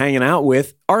superheroes that I'm hanging out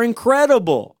with are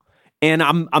incredible. And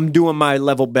I'm doing my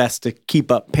level best to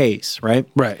keep up pace, right?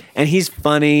 Right. And he's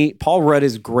funny. Paul Rudd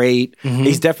is great.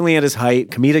 He's definitely at his height.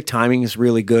 Comedic timing is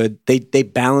really good. They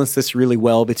balance this really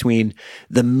well between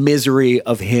the misery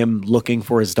of him looking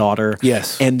for his daughter,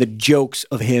 yes, and the jokes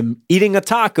of him eating a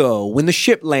taco when the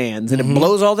ship lands and it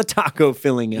blows all the taco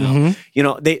filling out. You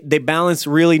know, they balance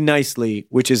really nicely,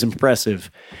 which is impressive.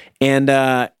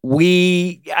 And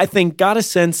we, I think, got a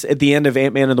sense at the end of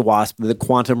Ant-Man and the Wasp that the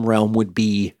quantum realm would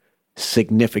be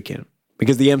significant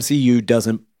because the MCU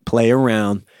doesn't play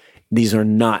around. These are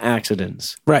not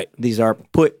accidents. Right. These are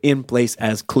put in place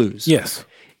as clues. Yes.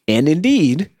 And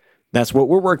indeed, that's what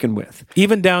we're working with.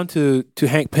 Even down to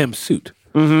Hank Pym's suit.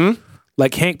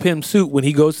 Like Hank Pym's suit when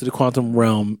he goes to the quantum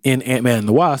realm in Ant-Man and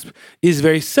the Wasp is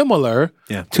very similar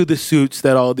to the suits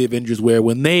that all the Avengers wear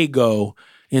when they go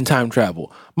in time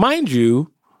travel. Mind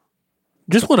you,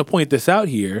 just want to point this out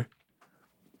here.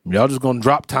 Y'all just gonna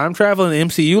drop time travel in the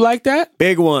MCU like that?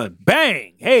 Big one.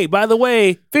 Bang! Hey, by the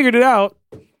way, figured it out.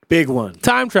 Big one.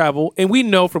 Time travel, and we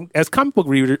know from as comic book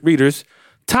readers,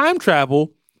 time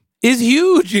travel is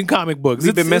huge in comic books.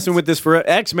 We've been messing with this for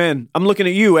X-Men. I'm looking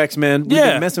at you, X-Men. We've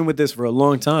been messing with this for a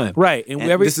long time. Right. And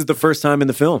this is the first time in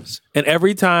the films. And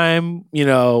every time, you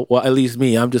know, well, at least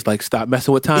me, I'm just like, stop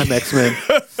messing with time, X-Men.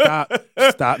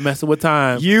 Stop messing with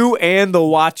time. You and the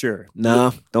Watcher.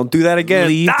 No, don't do that again.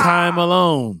 Leave time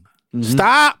alone.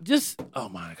 Stop. Just, oh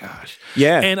my gosh.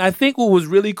 Yeah. And I think what was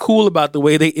really cool about the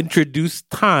way they introduced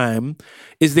time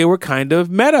is they were kind of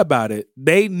meta about it.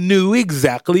 They knew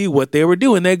exactly what they were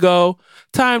doing. They go,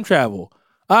 time travel.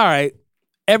 All right.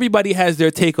 Everybody has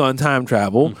their take on time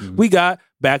travel. We got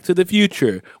Back to the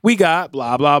Future. We got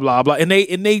blah, blah, blah, blah. And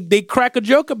they crack a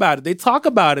joke about it. They talk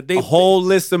about it. A whole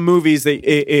list of movies they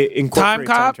incorporate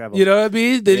time travel. You know what I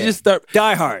mean? They just start.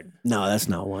 Die Hard. No, that's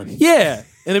not one. Yeah.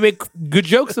 And they make good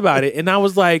jokes about it. And I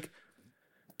was like,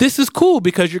 this is cool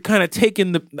because you're kind of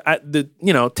taking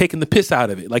taking the piss out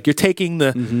of it. Like you're taking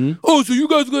the, oh, so you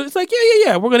guys are going to, it's like,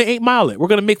 yeah. We're going to 8 Mile it. We're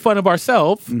going to make fun of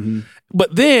ourselves.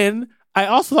 But then I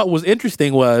also thought what was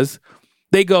interesting was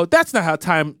they go, that's not how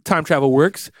time travel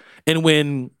works. And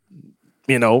when,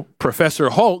 you know, Professor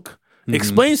Hulk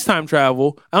explains time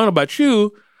travel, I don't know about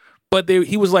you, but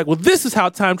he was like, well, this is how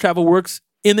time travel works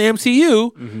in the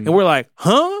MCU. And we're like,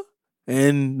 huh?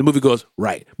 And the movie goes,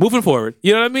 right, moving forward.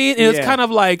 You know what I mean? And it's kind of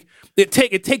like, it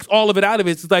takes all of it out of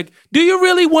it. It's like, do you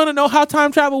really want to know how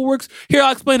time travel works? Here,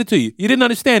 I'll explain it to you. You didn't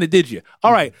understand it, did you?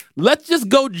 All right, let's just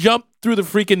go jump through the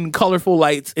freaking colorful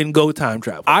lights and go time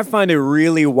travel. I find it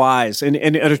really wise and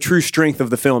a true strength of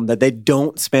the film that they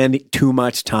don't spend too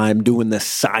much time doing the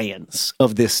science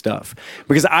of this stuff.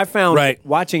 Because I found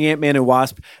watching Ant-Man and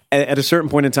Wasp, at a certain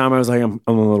point in time, I was like, I'm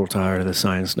a little tired of the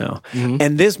science now.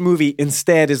 And this movie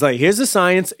instead is like, here's the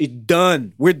science, it's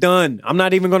done. We're done. I'm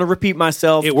not even going to repeat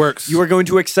myself. It works. You are going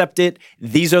to accept it.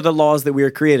 These are the laws that we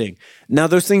are creating. Now,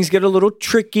 those things get a little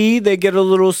tricky. They get a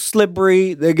little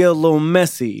slippery. They get a little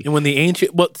messy. And when the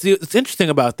ancient, well, see, what's interesting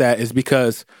about that is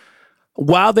because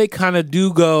while they kind of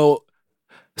do go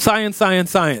science,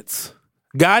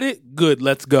 got it? Good,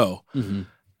 let's go.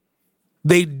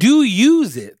 They do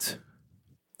use it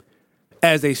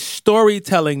as a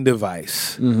storytelling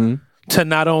device to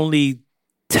not only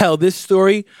tell this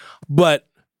story, but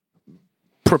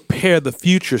prepare the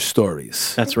future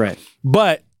stories. That's right.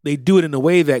 But they do it in a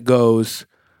way that goes,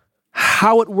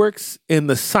 how it works in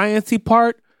the sciencey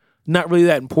part, not really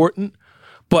that important,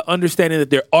 but understanding that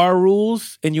there are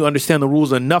rules and you understand the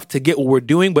rules enough to get what we're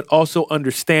doing, but also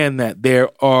understand that there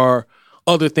are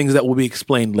other things that will be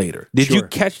explained later. Did you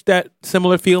catch that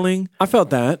similar feeling? I felt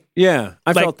that. Yeah,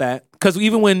 I felt that. Because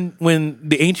even when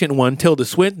the Ancient One, Tilda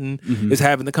Swinton, is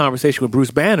having the conversation with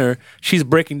Bruce Banner, she's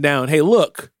breaking down, hey,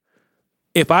 look,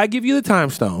 if I give you the time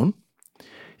stone,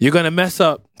 you're going to mess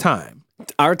up time.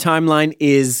 Our timeline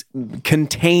is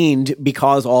contained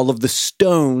because all of the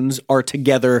stones are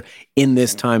together in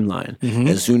this timeline.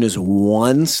 As soon as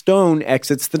one stone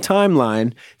exits the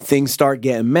timeline, things start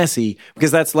getting messy because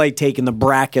that's like taking the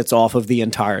brackets off of the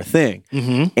entire thing.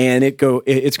 And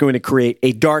it's going to create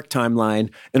a dark timeline,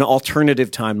 an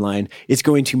alternative timeline. It's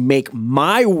going to make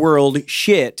my world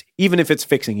shit, even if it's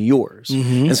fixing yours.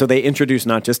 And so they introduce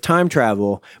not just time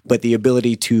travel, but the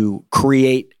ability to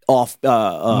create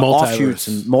offshoots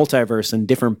and multiverse and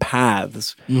different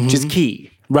paths, which is key.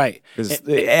 Right. Because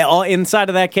inside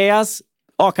of that chaos,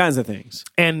 all kinds of things.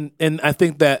 And I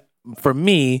think that for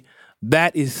me,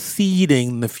 that is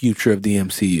seeding the future of the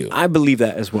MCU. I believe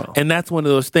that as well. And that's one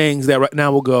of those things that right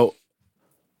now will go,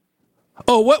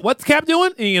 oh, what's Cap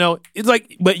doing? And, it's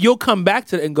like, but you'll come back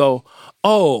to it and go,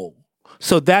 oh,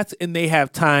 so and they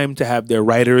have time to have their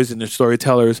writers and their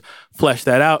storytellers flesh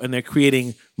that out, and they're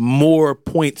creating more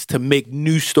points to make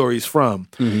new stories from.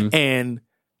 Mm-hmm. And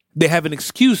they have an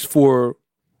excuse for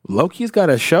Loki's got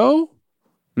a show?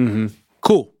 Mm-hmm.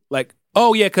 Cool. Like,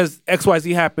 oh yeah, because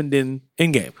XYZ happened in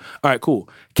Endgame. All right, cool.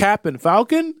 Cap and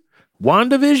Falcon,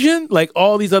 WandaVision, like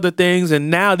all these other things, and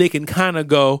now they can kind of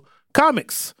go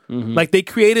comics. Mm-hmm. Like they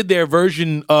created their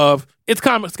version of it's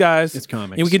comics, guys. It's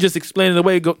comics. And we can just explain it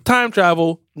away, go time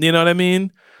travel, you know what I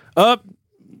mean?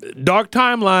 Dark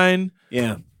timeline.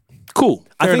 Yeah. Cool.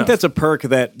 I think that's a perk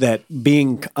that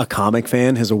being a comic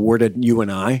fan has awarded you and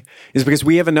I, is because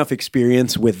we have enough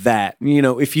experience with that.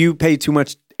 If you pay too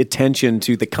much attention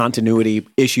to the continuity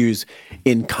issues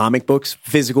in comic books,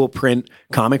 physical print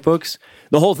comic books,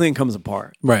 the whole thing comes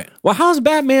apart. Right. Well, how's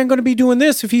Batman going to be doing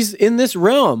this if he's in this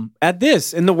realm at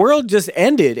this and the world just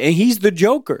ended and he's the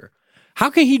Joker? How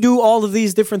can he do all of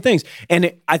these different things?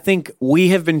 And I think we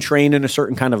have been trained in a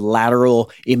certain kind of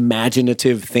lateral,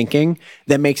 imaginative thinking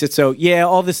that makes it so, yeah,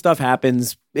 all this stuff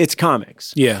happens. It's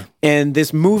comics. Yeah. And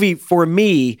this movie, for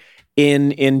me,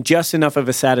 in just enough of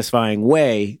a satisfying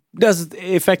way, does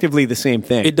effectively the same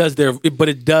thing. It does but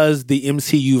it does the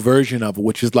MCU version of it,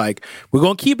 which is like, we're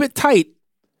going to keep it tight,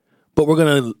 but we're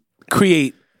going to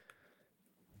create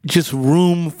just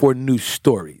room for new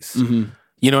stories. Mm-hmm.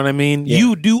 You know what I mean? Yeah.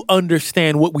 You do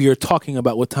understand what we are talking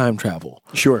about with time travel.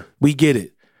 Sure. We get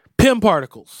it. Pym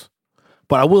particles.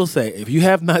 But I will say, if you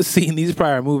have not seen these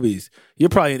prior movies, you're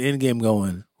probably in Endgame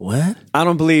going, what? I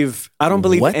don't believe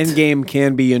what? Endgame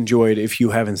can be enjoyed if you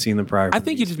haven't seen the prior movies. I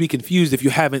think you'd just be confused if you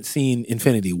haven't seen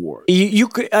Infinity War. You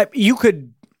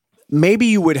could, maybe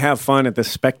you would have fun at the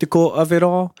spectacle of it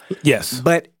all. Yes.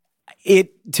 But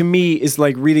it, to me, is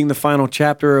like reading the final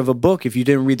chapter of a book if you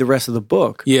didn't read the rest of the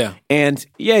book. Yeah. And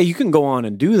yeah, you can go on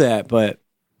and do that, but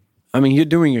I mean, you're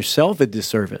doing yourself a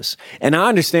disservice. And I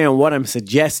understand what I'm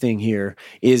suggesting here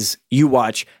is you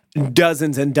watch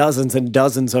dozens and dozens and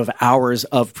dozens of hours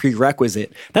of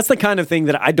prerequisite. That's the kind of thing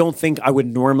that I don't think I would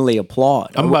normally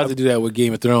applaud. I'm about to do that with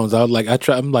Game of Thrones. I'm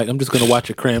just going to watch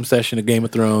a cram session of Game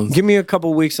of Thrones. Give me a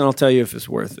couple weeks and I'll tell you if it's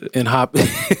worth it. And hop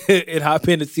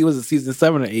in and see what's it, season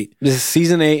 7 or 8. This is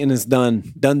season 8 and it's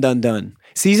done. Done.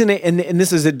 Season 8, and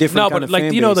this is a different kind of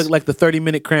fan base. Like the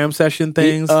 30-minute cram session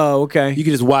things. Oh, okay. You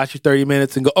can just watch it 30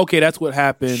 minutes and go, okay, that's what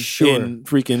happened in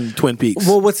freaking Twin Peaks.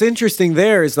 Well, what's interesting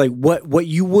there is like what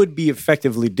you would be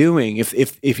effectively doing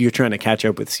if you're trying to catch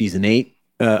up with season 8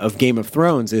 of Game of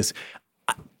Thrones is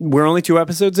we're only 2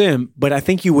 episodes in, but I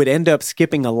think you would end up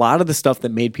skipping a lot of the stuff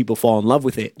that made people fall in love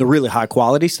with it, the really high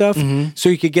quality stuff, so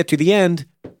you could get to the end,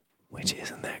 which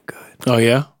isn't that good. Oh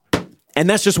yeah. And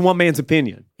that's just one man's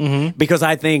opinion, because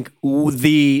I think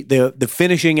the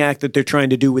finishing act that they're trying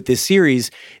to do with this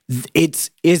series, it's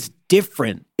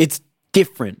different. It's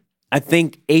different. I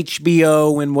think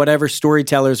HBO and whatever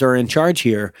storytellers are in charge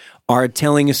here are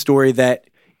telling a story that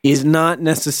is not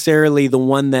necessarily the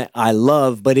one that I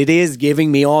love, but it is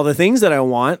giving me all the things that I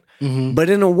want, but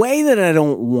in a way that I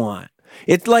don't want.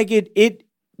 It's like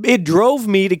it drove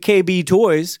me to KB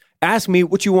Toys, asked me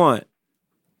what you want,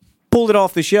 pulled it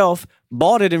off the shelf,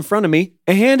 bought it in front of me,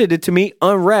 and handed it to me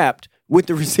unwrapped with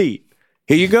the receipt.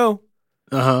 Here you go.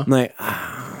 I'm like,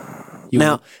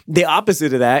 Now, the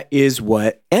opposite of that is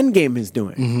what Endgame is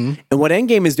doing. And what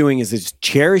Endgame is doing is it's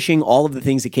cherishing all of the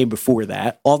things that came before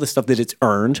that, all the stuff that it's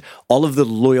earned, all of the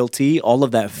loyalty, all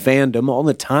of that fandom, all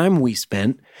the time we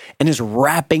spent, and is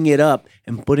wrapping it up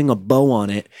and putting a bow on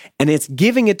it. And it's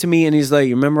giving it to me, and he's like,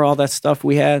 you remember all that stuff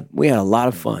we had? We had a lot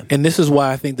of fun. And this is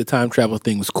why I think the time travel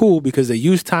thing was cool, because they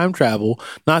use time travel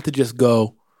not to just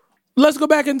go, let's go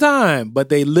back in time, but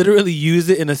they literally use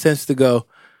it in a sense to go,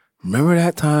 remember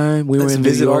that time we were in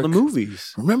visit New York? all the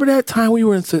movies. Remember that time we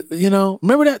were in,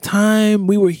 remember that time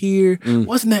we were here?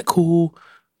 Wasn't that cool?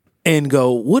 And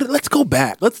go, let's go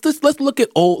back. Let's look at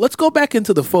let's go back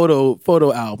into the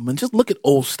photo album and just look at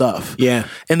old stuff. Yeah.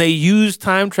 And they use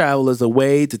time travel as a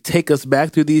way to take us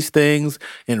back through these things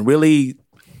and really,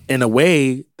 in a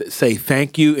way, say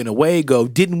thank you. In a way, go,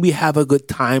 didn't we have a good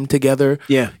time together?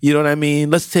 Yeah. You know what I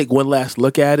mean? Let's take one last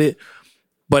look at it.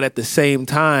 But at the same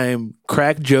time,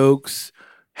 crack jokes,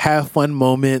 have fun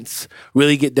moments,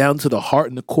 really get down to the heart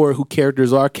and the core of who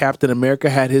characters are. Captain America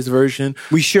had his version.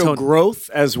 We show growth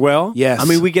as well. Yes. I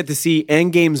mean, we get to see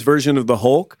Endgame's version of the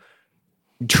Hulk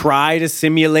try to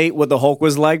simulate what the Hulk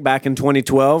was like back in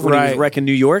 2012 when he was wrecking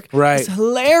New York. Right. It's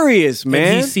hilarious, man.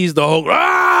 And he sees the Hulk,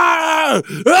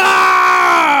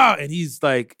 and and he's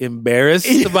like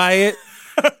embarrassed by it.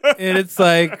 And it's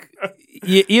like,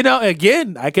 you know,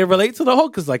 again, I can relate to the whole,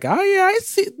 because like, oh yeah, I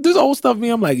see there's old stuff in me.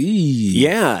 I'm like,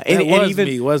 yeah, and was even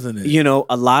me, wasn't it? You know,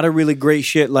 a lot of really great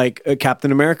shit like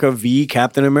Captain America v.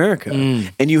 Captain America,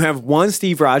 and you have one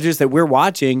Steve Rogers that we're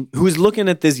watching who's looking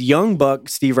at this young buck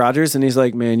Steve Rogers, and he's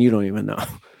like, man, you don't even know.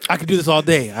 I could do this all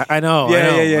day. I know. Yeah,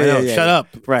 I know. Shut up.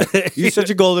 Right. You're such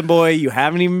a golden boy. You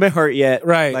haven't even been hurt yet.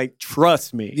 Right. Like,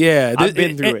 trust me. Yeah. I've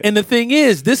been through it. And the thing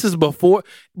is, this is before,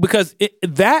 because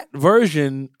that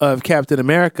version of Captain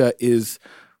America is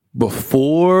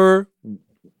before,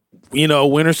 you know,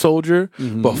 Winter Soldier,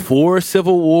 before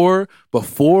Civil War,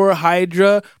 before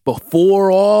Hydra,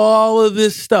 before all of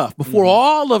this stuff, before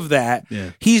all of that,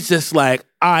 he's just like,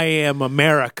 I am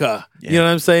America. You know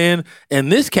what I'm saying?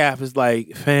 And this Cap is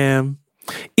like, fam,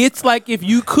 it's like if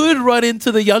you could run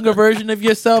into the younger version of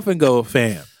yourself and go,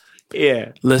 fam,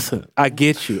 listen, I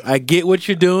get you. I get what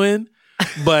you're doing,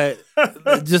 but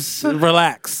just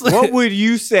relax. What would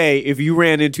you say if you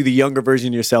ran into the younger version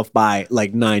of yourself by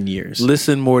like 9 years?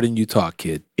 Listen more than you talk,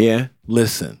 kid. Yeah?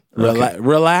 Listen.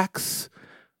 Relax.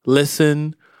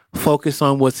 Listen. Focus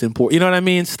on what's important. You know what I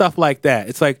mean? Stuff like that.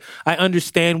 It's like, I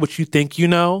understand what you think you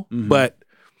know, but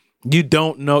you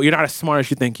don't know. You're not as smart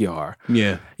as you think you are.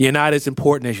 Yeah. You're not as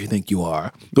important as you think you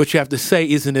are. What you have to say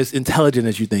isn't as intelligent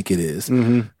as you think it is.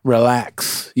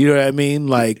 Relax. You know what I mean?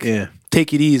 Like,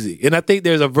 take it easy. And I think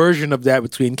there's a version of that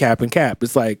between Cap and Cap.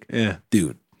 It's like,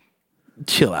 dude,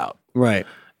 chill out. Right.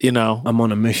 You know? I'm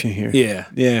on a mission here. Yeah.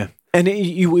 Yeah. And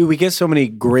we get so many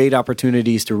great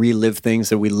opportunities to relive things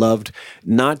that we loved,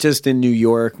 not just in New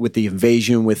York with the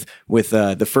invasion, with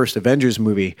the first Avengers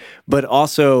movie, but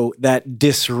also that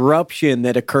disruption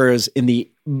that occurs in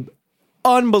the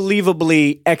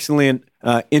unbelievably excellent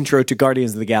intro to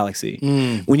Guardians of the Galaxy.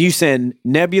 When you send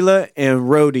Nebula and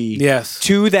Rhodey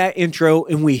to that intro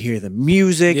and we hear the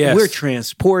music, we're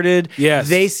transported.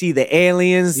 They see the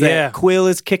aliens that Quill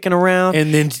is kicking around.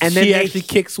 And then she actually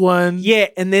kicks one. Yeah,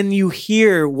 and then you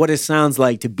hear what it sounds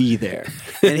like to be there.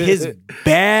 And his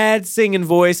bad singing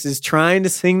voice is trying to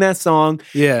sing that song.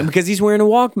 Yeah. And because he's wearing a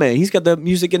Walkman, he's got the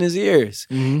music in his ears.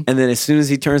 And then as soon as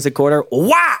he turns the corner,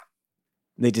 whap!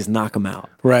 They just knock him out.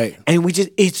 Right. And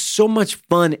it's so much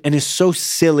fun and it's so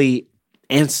silly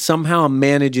and somehow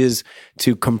manages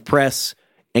to compress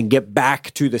and get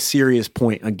back to the serious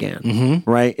point again.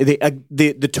 Right.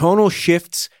 The tonal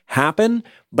shifts happen,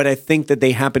 but I think that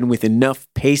they happen with enough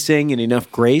pacing and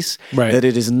enough grace that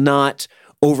it is not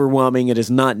overwhelming. It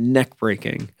is not neck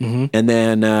breaking. And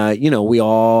then, we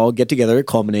all get together. It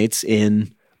culminates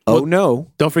in,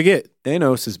 no. Don't forget.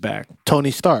 Thanos is back.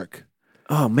 Tony Stark.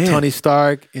 Oh man, Tony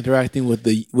Stark interacting with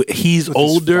he's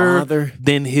older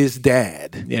than his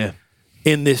dad. Yeah,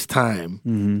 in this time,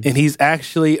 and he's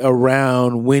actually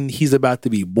around when he's about to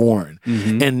be born.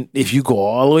 And if you go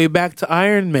all the way back to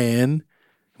Iron Man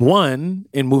 1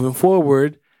 and moving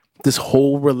forward, this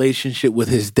whole relationship with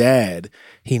his dad,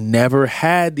 he never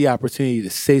had the opportunity to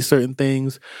say certain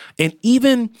things, and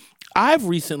even I've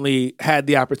recently had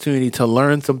the opportunity to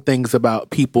learn some things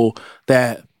about people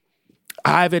that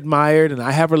I've admired and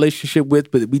I have a relationship with,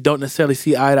 but we don't necessarily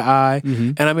see eye to eye.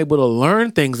 And I'm able to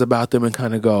learn things about them and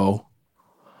kind of go,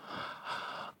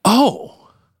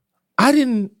 oh, I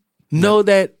didn't know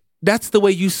that that's the way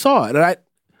you saw it.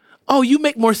 You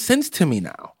make more sense to me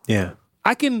now. Yeah.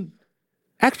 I can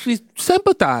actually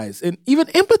sympathize and even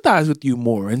empathize with you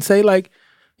more and say like,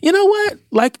 you know what?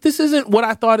 Like, this isn't what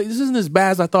I thought. This isn't as bad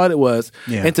as I thought it was.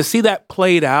 Yeah. And to see that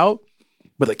played out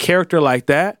with a character like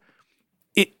that,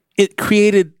 it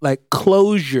created like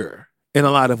closure in a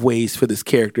lot of ways for this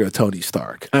character of Tony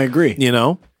Stark. I agree. You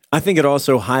know? I think it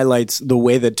also highlights the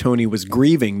way that Tony was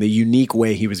grieving, the unique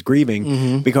way he was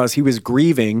grieving, because he was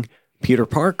grieving Peter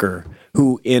Parker,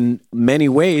 who in many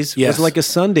ways was like a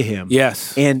son to him.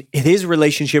 Yes. And his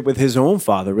relationship with his own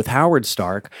father, with Howard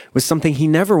Stark, was something he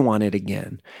never wanted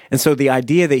again. And so the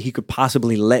idea that he could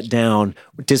possibly let down,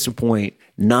 disappoint,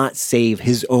 not save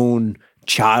his own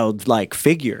childlike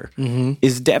figure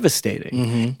is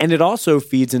devastating. And it also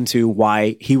feeds into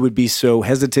why he would be so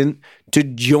hesitant to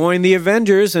join the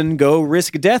Avengers and go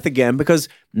risk death again, because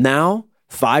now,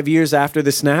 5 years after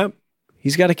the snap,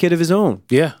 he's got a kid of his own.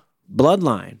 Yeah.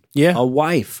 Bloodline. Yeah. A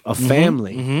wife, a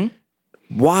family.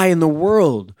 Why in the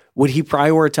world would he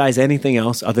prioritize anything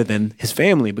else other than his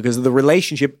family? Because of the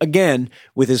relationship, again,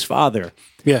 with his father.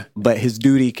 Yeah. But his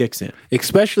duty kicks in.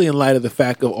 Especially in light of the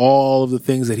fact of all of the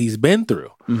things that he's been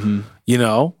through. You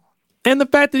know? And the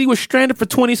fact that he was stranded for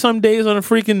 20-some days on a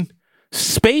freaking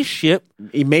spaceship.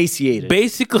 Emaciated.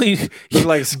 Basically,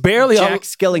 like barely Jack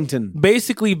Skellington.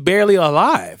 Basically barely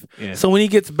alive. Yeah. So when he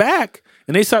gets back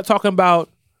and they start talking about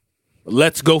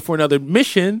let's go for another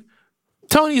mission.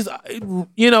 Tony's,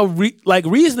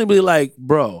 reasonably like,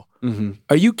 bro,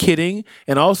 are you kidding?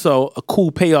 And also a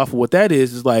cool payoff of what that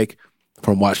is like,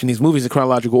 from watching these movies in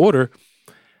chronological order,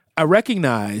 I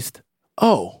recognized,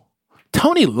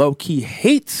 Tony low-key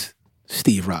hates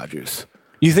Steve Rogers.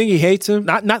 You think he hates him?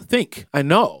 Not think. I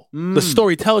know. The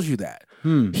story tells you that.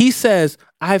 He says,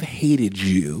 I've hated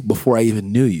you before I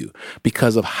even knew you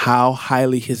because of how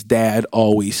highly his dad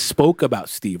always spoke about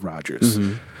Steve Rogers.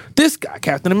 This guy,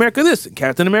 Captain America this, and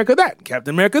Captain America that, and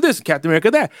Captain America this, and Captain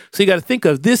America that. So you got to think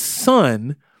of this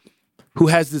son who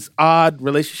has this odd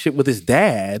relationship with his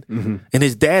dad, and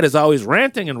his dad is always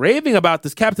ranting and raving about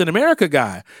this Captain America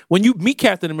guy. When you meet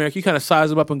Captain America, you kind of size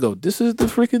him up and go, this is the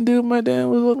freaking dude my dad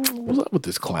was, what's up with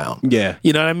this clown? Yeah.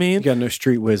 You know what I mean? You got no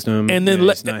street wisdom. And then,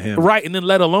 it's not him. Right, and then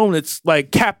let alone it's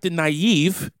like Captain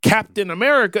Naive, Captain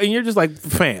America, and you're just like,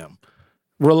 fam,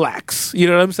 relax. You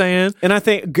know what I'm saying? And I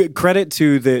think good credit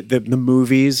to the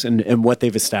movies and what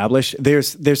they've established.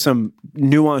 There's some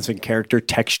nuance and character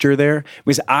texture there,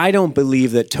 because I don't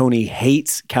believe that Tony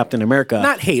hates Captain America.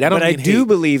 Not hate. I don't. But I do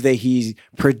believe that he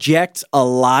projects a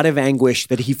lot of anguish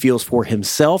that he feels for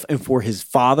himself and for his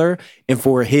father and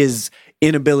for his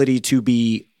inability to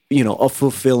be, a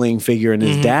fulfilling figure in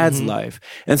his dad's life.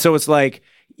 And so it's like,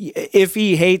 if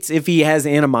he has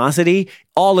animosity,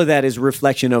 all of that is a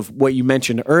reflection of what you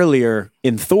mentioned earlier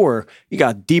in Thor. You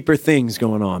got deeper things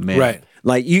going on, man. Right.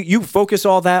 Like you focus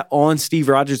all that on Steve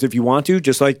Rogers if you want to,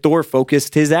 just like Thor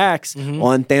focused his axe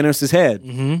on Thanos' head.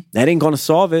 That ain't going to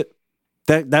solve it.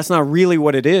 That's not really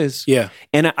what it is. Yeah.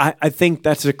 And I think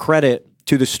that's a credit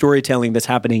to the storytelling that's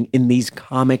happening in these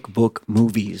comic book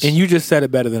movies. And you just said it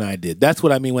better than I did. That's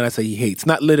what I mean when I say he hates.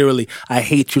 Not literally, I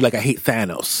hate you like I hate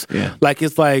Thanos. Yeah. Like,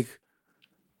 it's like,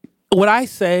 what I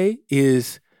say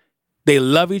is they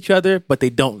love each other, but they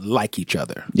don't like each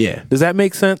other. Yeah. Does that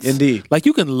make sense? Indeed. Like,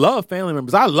 you can love family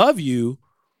members. I love you,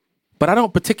 but I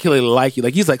don't particularly like you.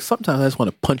 Like, he's like, sometimes I just want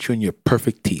to punch you in your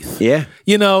perfect teeth. Yeah.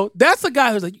 That's a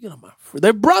guy who's like,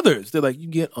 they're brothers. They're like, you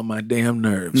get on my damn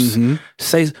nerves.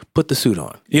 Put the suit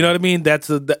on. You know what I mean? That's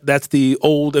the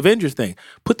old Avengers thing.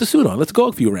 Put the suit on. Let's go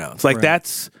a few rounds. Like,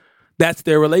 that's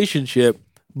their relationship.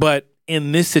 But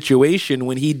in this situation,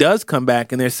 when he does come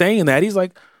back and they're saying that, he's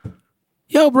like,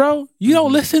 yo, bro, you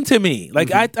don't listen to me.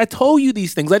 Like, I told you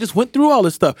these things. I just went through all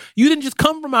this stuff. You didn't just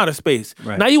come from outer space.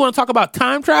 Right. Now you want to talk about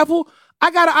time travel? I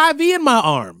got an IV in my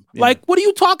arm. Yeah. Like, what are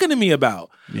you talking to me about?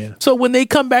 Yeah. So when they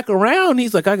come back around,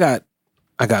 he's like, I got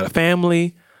a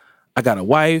family. I got a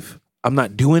wife. I'm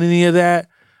not doing any of that.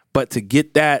 But to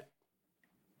get that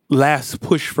last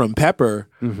push from Pepper,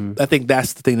 I think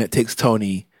that's the thing that takes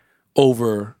Tony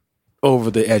over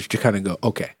the edge to kind of go,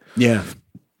 okay. Yeah.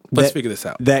 Let's figure this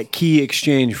out. That key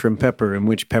exchange from Pepper, in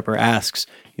which Pepper asks,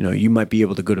 you might be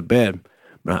able to go to bed,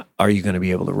 but are you going to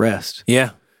be able to rest?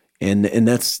 Yeah. And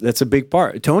that's a big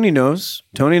part. Tony knows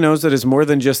that it's more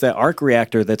than just that arc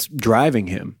reactor that's driving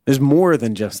him. There's more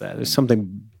than just that. There's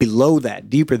something below that,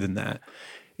 deeper than that.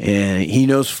 And he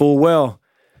knows full well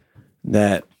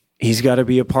that he's got to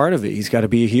be a part of it. He's got to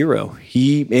be a hero.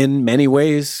 He, in many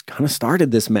ways, kind of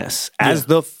started this mess as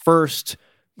the first,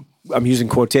 I'm using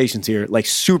quotations here, like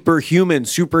superhuman,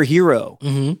 superhero,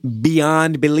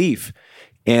 beyond belief.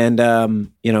 And,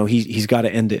 he's got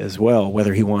to end it as well,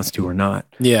 whether he wants to or not.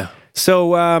 Yeah.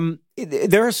 So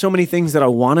there are so many things that I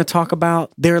want to talk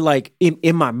about. They're like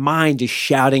in my mind just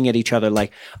shouting at each other.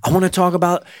 Like, I want to talk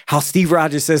about how Steve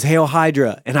Rogers says, "Hail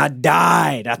Hydra," and I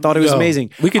died. I thought it was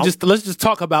amazing. We could let's just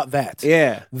talk about that.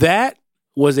 Yeah. That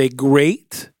was a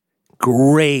great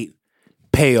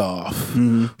payoff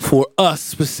for us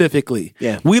specifically.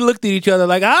 Yeah. We looked at each other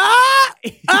like, he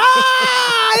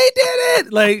did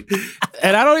it. Like,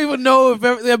 and I don't even know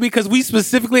if because we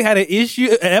specifically had an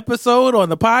episode on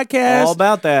the podcast all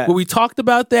about that, where we talked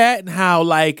about that and how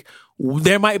like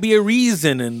there might be a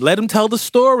reason, and let him tell the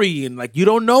story, and like you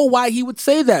don't know why he would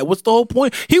say that. What's the whole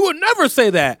point? He would never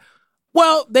say that.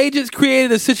 Well, they just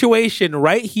created a situation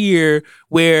right here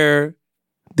where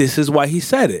this is why he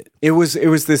said it. It was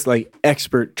this like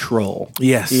expert troll.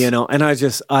 Yes. And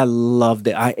I loved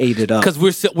it. I ate it up. Because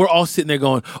we're all sitting there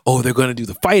going, oh, they're going to do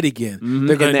the fight again.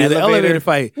 They're going to do the elevator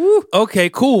fight. Woo. Okay,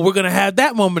 cool. We're going to have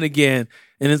that moment again.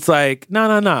 And it's like,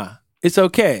 no. It's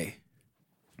okay.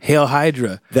 Hail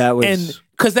Hydra. That was... And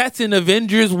because that's in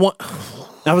Avengers 1...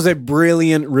 That was a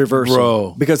brilliant reversal.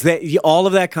 Bro. Because all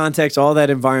of that context, all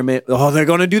that environment, they're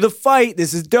going to do the fight.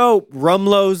 This is dope.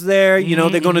 Rumlow's there.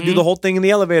 They're going to do the whole thing in the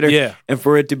elevator. Yeah. And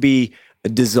for it to be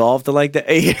dissolved like that.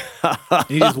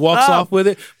 He just walks off with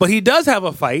it. But he does have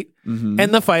a fight.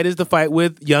 And the fight is the fight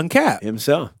with young Cap.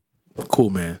 Himself. Cool,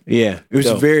 man. Yeah, it was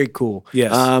Dope. very cool.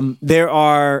 Yes. There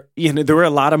were a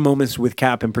lot of moments with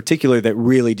Cap in particular that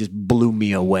really just blew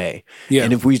me away. Yeah.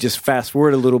 And if we just fast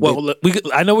forward a little bit.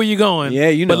 Well, I know where you're going. Yeah,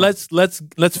 you know. But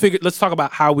let's talk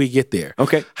about how we get there.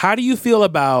 Okay. How do you feel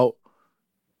about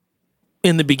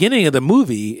in the beginning of the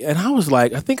movie? And I was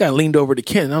like, I think I leaned over to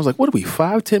Ken and I was like, what are we,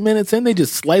 5-10 minutes in? They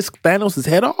just sliced Thanos'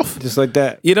 head off? Just like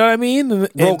that. You know what I mean?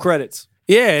 Roll credits.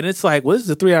 Yeah, and it's like, well, this is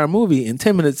a 3-hour movie, and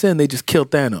 10 minutes in, they just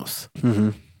killed Thanos. Mm-hmm.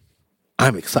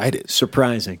 I'm excited.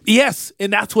 Surprising. Yes,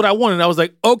 and that's what I wanted. I was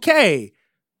like, okay,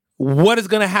 what is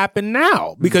going to happen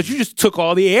now? Because you just took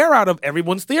all the air out of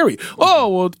everyone's theory. Oh,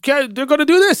 well, they're going to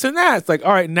do this and that. It's like,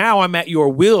 all right, now I'm at your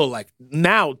will. Like,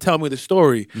 now tell me the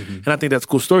story. Mm-hmm. And I think that's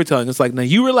cool storytelling. It's like, now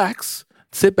you relax,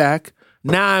 sit back.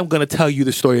 Now I'm going to tell you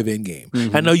the story of Endgame.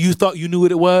 Mm-hmm. I know you thought you knew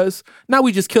what it was. Now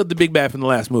we just killed the big bad from the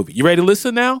last movie. You ready to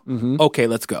listen now? Mm-hmm. Okay,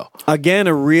 let's go. Again,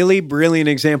 a really brilliant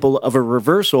example of a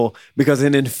reversal, because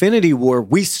in Infinity War,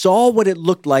 we saw what it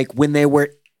looked like when they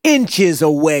were inches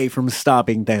away from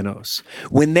stopping Thanos.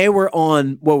 When they were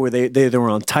on, what were they? They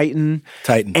were on Titan.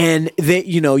 And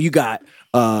you got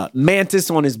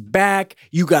Mantis on his back.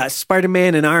 You got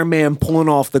Spider-Man and Iron Man pulling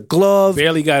off the glove.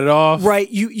 Barely got it off. Right.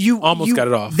 You almost got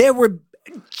it off. They were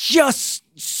just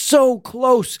so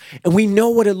close. And we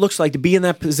know what it looks like to be in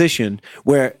that position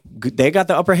where they got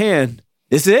the upper hand.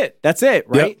 This is it. That's it,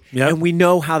 right? Yep. And we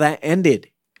know how that ended.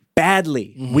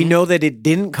 Badly. Mm-hmm. We know that it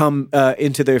didn't come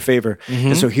into their favor. Mm-hmm.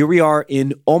 And so here we are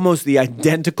in almost the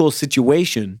identical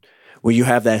situation where you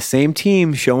have that same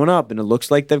team showing up and it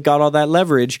looks like they've got all that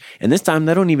leverage. And this time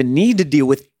they don't even need to deal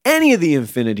with any of the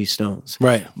Infinity Stones.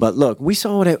 Right. But look, we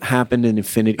saw what happened in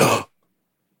Infinity.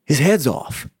 His head's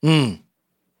off. Mm.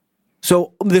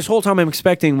 So this whole time I'm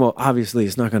expecting, well, obviously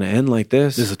it's not going to end like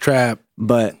this. This is a trap.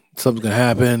 But something's going to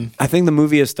happen. I think the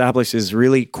movie establishes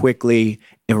really quickly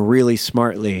and really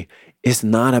smartly, it's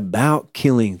not about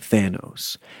killing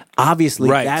Thanos. Obviously,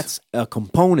 that's a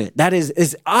component. That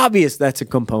is obvious that's a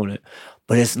component,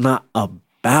 but it's not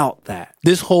about that.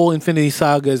 This whole Infinity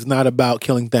Saga is not about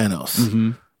killing Thanos.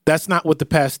 Mm-hmm. That's not what the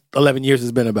past 11 years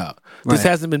has been about. Right. This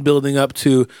hasn't been building up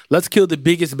to, let's kill the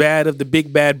biggest bad of the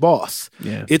big bad boss.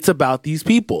 Yeah. It's about these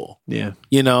people. Yeah.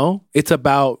 It's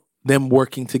about them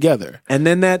working together. And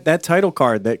then that title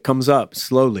card that comes up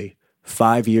slowly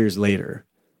 5 years later.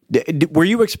 Were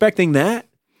you expecting that?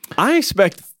 I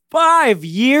expect 5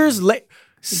 years later.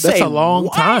 That's a long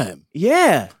time.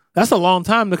 Yeah. That's a long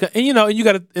time. And you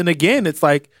got to, and again, it's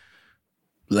like,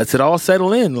 let's it all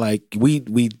settle in. Like, we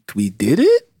did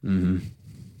it? Mm-hmm.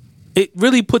 It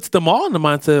really puts them all in the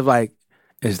mindset of like,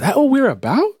 is that what we're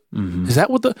about? Mm-hmm. Is that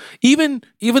what even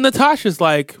Natasha's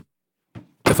like,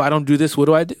 if I don't do this, what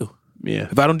do I do? Yeah.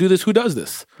 If I don't do this, who does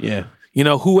this? Yeah.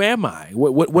 Who am I?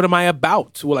 What am I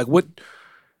about? Well, like,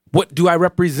 what do I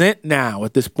represent now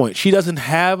at this point? She doesn't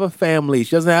have a family.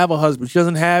 She doesn't have a husband. She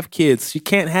doesn't have kids. She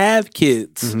can't have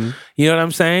kids. Mm-hmm. You know what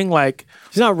I'm saying? Like,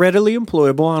 she's not readily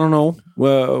employable. I don't know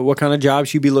what kind of job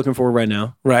she'd be looking for right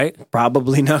now. Right.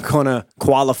 Probably not going to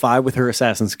qualify with her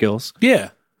assassin skills.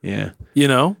 Yeah. Yeah.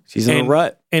 She's in a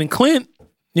rut. And Clint,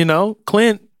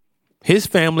 his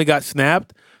family got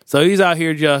snapped. So he's out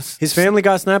here just... His family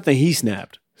got snapped and he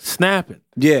snapped. Snapping.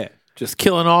 Yeah. Just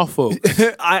killing off folks.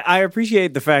 I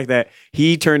appreciate the fact that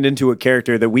he turned into a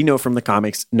character that we know from the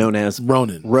comics known as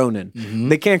Ronin. Mm-hmm.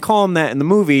 They can't call him that in the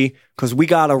movie because we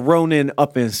got a Ronin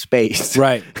up in space.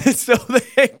 Right. So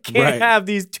they can't have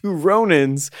these two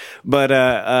Ronins. But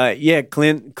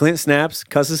Clint snaps,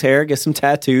 cuts his hair, gets some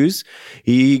tattoos.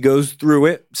 He goes through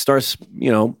it, starts,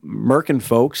 murking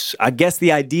folks. I guess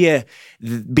the idea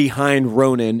behind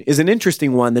Ronin is an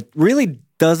interesting one that really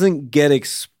doesn't get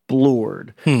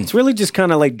explored. It's really just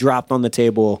kind of like dropped on the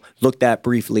table, looked at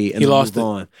briefly, and then moved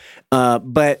on.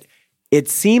 But it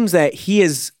seems that he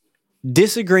is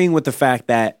disagreeing with the fact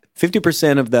that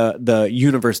 50% of the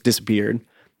universe disappeared.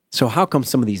 So how come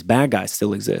some of these bad guys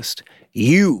still exist?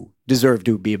 You deserve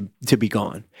to be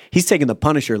gone. He's taking the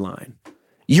Punisher line.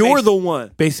 You're the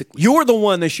one. Basically. You're the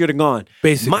one that should have gone.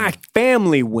 Basically. My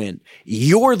family went.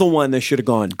 You're the one that should have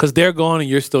gone. Because they're gone and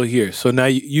you're still here. So now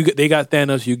they got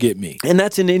Thanos, you get me. And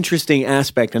that's an interesting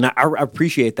aspect. And I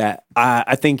appreciate that.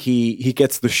 I think he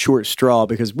gets the short straw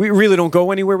because we really don't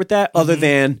go anywhere with that other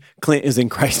than Clint is in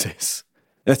crisis.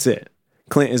 That's it.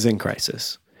 Clint is in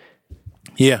crisis.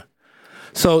 Yeah.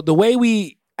 So the way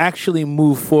we actually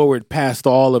move forward past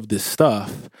all of this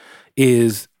stuff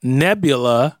is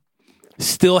Nebula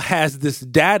still has this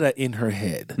data in her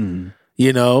head,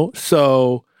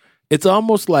 so it's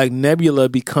almost like Nebula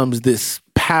becomes this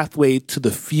pathway to the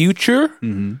future,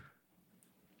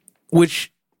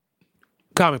 which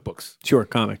comic books, Sure,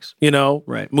 comics. you know,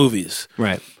 Right. movies.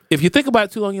 Right. If you think about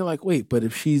it too long, you're like, wait, but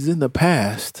if she's in the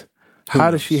past, how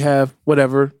does she have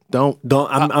whatever?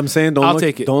 I'm saying I'll look,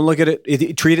 take it. Don't look at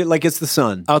it. Treat it like it's the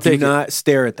sun. I'll take it. Do not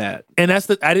stare at that. And that's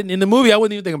I didn't in the movie. I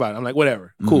wouldn't even think about it. I'm like,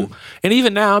 whatever, cool. And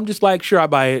even now, I'm just like, sure, I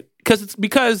buy it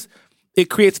because it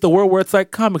creates the world where it's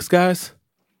like comics, guys,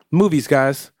 movies,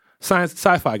 guys, science,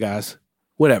 sci-fi, guys,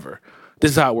 whatever.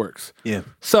 This is how it works. Yeah.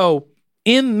 So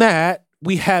in that,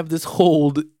 we have this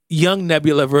whole young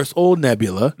Nebula versus old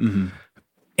Nebula,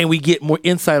 and we get more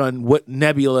insight on what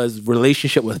Nebula's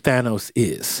relationship with Thanos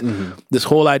is. This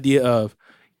whole idea of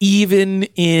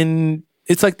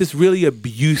it's like this really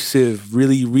abusive,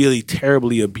 really, really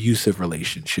terribly abusive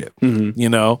relationship, you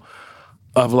know,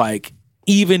 of like,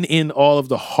 even in all of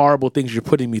the horrible things you're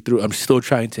putting me through, I'm still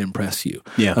trying to impress you.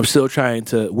 Yeah. I'm still trying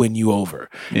to win you over.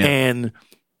 Yeah. And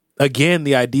again,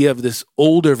 the idea of this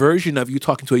older version of you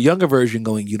talking to a younger version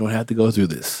going, you don't have to go through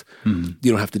this. You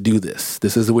don't have to do this.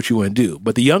 This isn't what you want to do.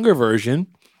 But the younger version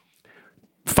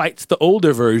fights the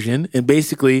older version and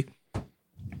basically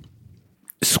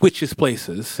switches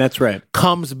places. That's right.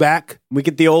 Comes back. We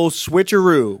get the old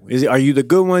switcheroo. Are you the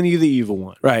good one? Are you the evil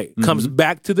one? Right. Comes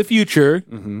back to the future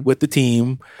with the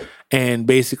team and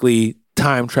basically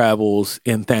time travels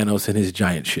in Thanos and his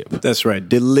giant ship. That's right.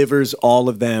 Delivers all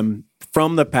of them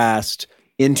from the past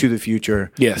into the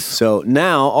future. Yes. So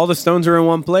now all the stones are in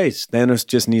one place. Thanos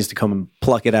just needs to come and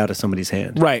pluck it out of somebody's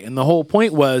hand. Right. And the whole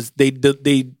point was they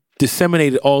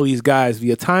disseminated all these guys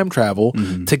via time travel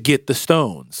to get the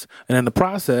stones. And in the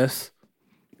process,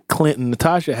 Clint and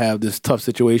Natasha have this tough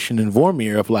situation in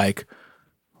Vormir of like,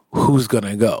 who's going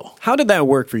to go? How did that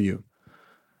work for you?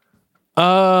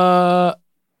 I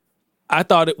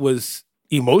thought it was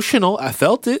emotional. I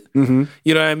felt it. You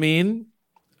know what I mean?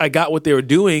 I got what they were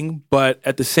doing, but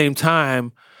at the same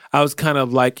time, I was kind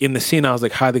of like in the scene. I was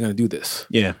like, "How are they going to do this?"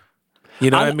 Yeah,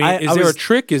 you know what I mean. Is there a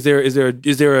trick? Is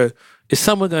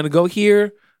someone going to go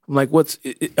here? I'm like,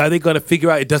 are they going to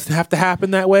figure out it doesn't have to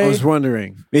happen that way? I was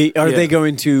wondering, are they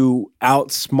going to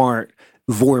outsmart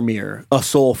Vormir, a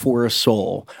soul for a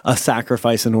soul, a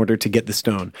sacrifice in order to get the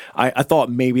stone? I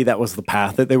thought maybe that was the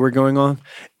path that they were going on.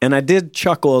 And I did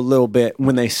chuckle a little bit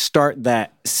when they start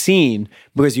that scene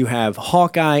because you have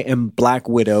Hawkeye and Black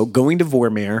Widow going to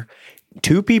Vormir,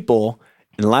 two people.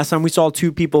 And the last time we saw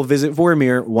two people visit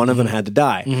Vormir, one of them had to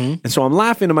die. And so I'm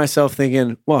laughing to myself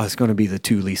thinking, well, it's going to be the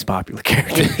two least popular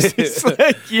characters. It's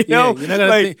like, you're not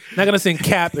going to sing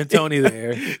Cap and Tony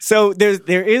there. So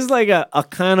there is like a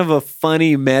kind of a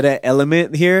funny meta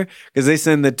element here because they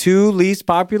send the two least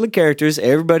popular characters.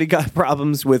 Everybody got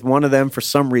problems with one of them for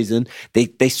some reason.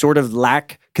 They sort of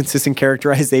lack consistent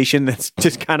characterization that's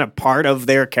just kind of part of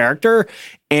their character.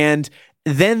 And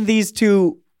then these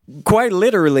two quite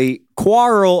literally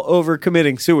quarrel over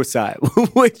committing suicide.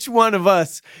 Which one of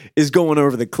us is going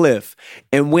over the cliff?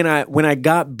 And when I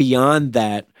got beyond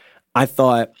that, I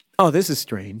thought, oh, this is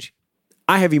strange.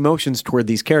 I have emotions toward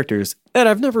these characters that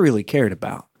I've never really cared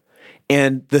about.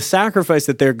 And the sacrifice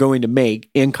that they're going to make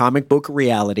in comic book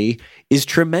reality is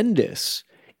tremendous.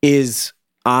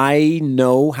 I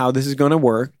know how this is going to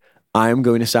work. I'm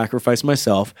going to sacrifice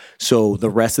myself so the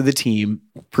rest of the team,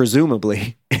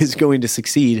 presumably, is going to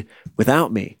succeed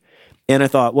without me. And I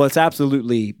thought, well, it's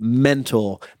absolutely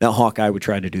mental that Hawkeye would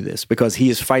try to do this because he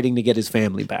is fighting to get his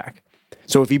family back.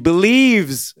 So if he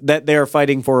believes that they're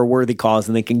fighting for a worthy cause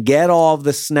and they can get all of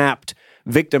the snapped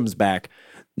victims back,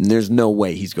 there's no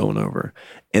way he's going over.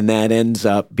 And that ends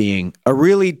up being a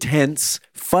really tense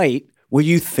fight where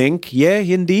you think, yeah,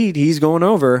 indeed, he's going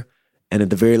over. And at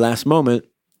the very last moment,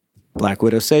 Black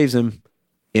Widow saves him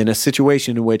in a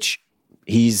situation in which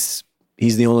he's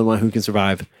the only one who can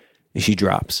survive, and she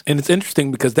drops. And it's interesting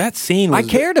because that scene I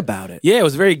cared about it. Yeah, it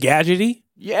was very gadgety.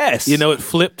 Yes. You know, it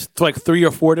flipped like 3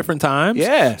 or 4 different times.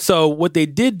 Yeah. So what they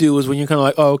did do is when you're kind of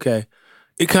like, oh, okay,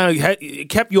 it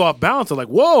kept you off balance. I'm like,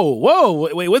 whoa,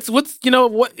 wait, what's what?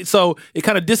 So it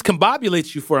kind of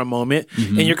discombobulates you for a moment,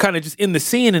 and you're kind of just in the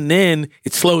scene, and then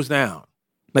it slows down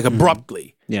like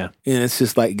abruptly. Yeah. And it's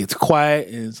just like, it gets quiet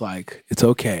and it's like, it's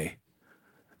okay.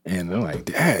 And I'm like,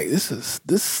 dang,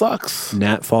 this sucks.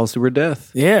 Nat falls to her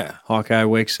death. Yeah. Hawkeye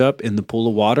wakes up in the pool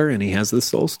of water and he has the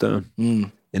soul stone.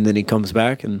 And then he comes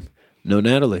back and no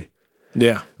Natalie.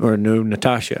 Yeah. Or no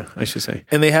Natasha, I should say.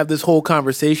 And they have this whole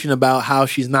conversation about how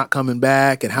she's not coming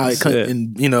back and how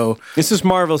This is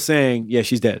Marvel saying, yeah,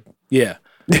 she's dead. Yeah.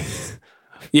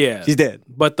 Yeah. She's dead.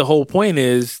 But the whole point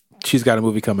is she's got a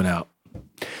movie coming out.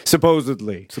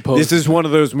 Supposedly. This is one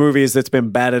of those movies that's been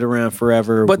batted around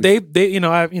forever. But they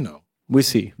We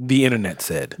see. The internet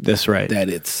said That's right. that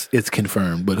it's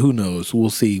confirmed, but who knows? We'll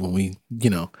see when we,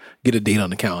 get a date on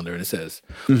the calendar and it says.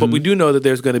 But we do know that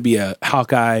there's going to be a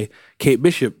Hawkeye Kate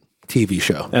Bishop TV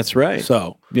show. That's right.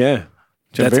 So yeah,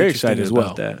 that's I'm very interesting excited as well.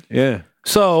 about that. Yeah.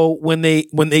 So when they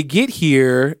get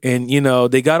here and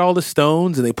they got all the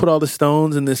stones and they put all the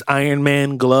stones in this Iron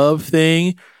Man glove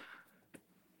thing,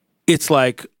 it's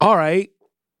like, all right,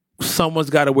 someone's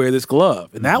got to wear this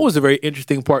glove. And that was a very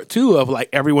interesting part too of like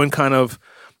everyone kind of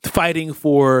fighting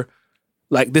for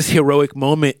like this heroic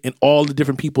moment and all the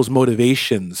different people's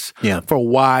motivations for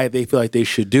why they feel like they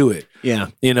should do it. Yeah.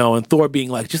 And Thor being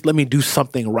like, just let me do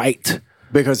something right.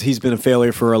 Because he's been a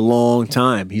failure for a long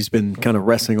time. He's been kind of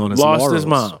resting on his Lost laurels. his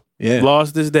mom. Yeah.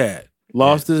 Lost his dad.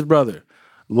 Lost his brother.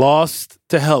 Lost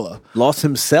to Hela. Lost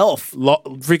himself.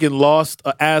 Freaking lost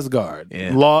Asgard.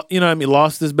 Yeah.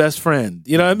 Lost his best friend.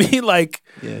 You know what I mean? Like,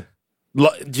 Yeah.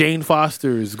 Jane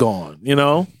Foster is gone,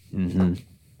 Mm-hmm.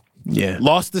 Yeah.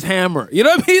 Lost his hammer. You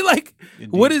know what I mean? Like,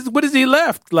 what is he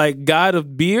left? Like, god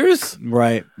of beers?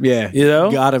 Right. Yeah.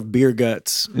 God of beer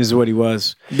guts is what he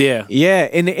was. Yeah. Yeah.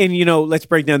 And let's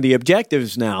break down the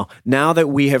objectives now. Now that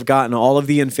we have gotten all of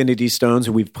the Infinity Stones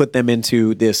and we've put them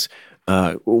into this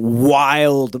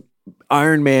wild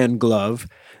Iron Man glove,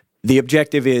 the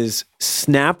objective is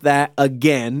snap that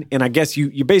again. And I guess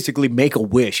you basically make a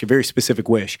wish, a very specific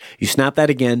wish. You snap that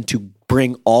again to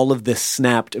bring all of the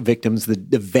snapped victims,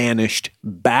 the vanished,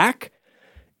 back,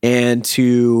 and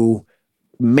to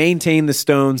maintain the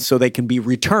stones so they can be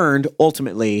returned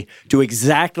ultimately to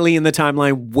exactly in the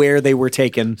timeline where they were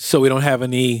taken. So we don't have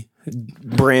any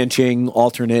branching,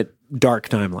 alternate, dark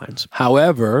timelines.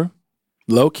 However,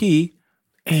 low key,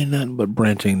 ain't nothing but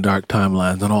branching dark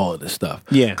timelines on all of this stuff.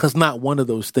 Yeah. Because not one of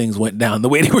those things went down the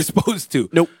way they were supposed to.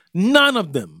 Nope. None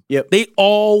of them. Yep. They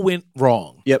all went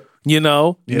wrong. Yep.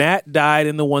 Nat died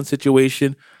in the one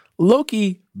situation.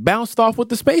 Loki bounced off with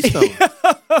the Space Stone.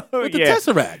 With the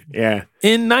Tesseract. Yeah.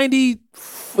 In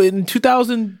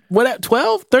 2000,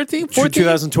 12, 13, 14?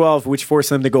 2012, which forced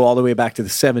them to go all the way back to the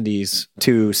 70s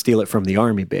to steal it from the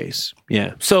army base.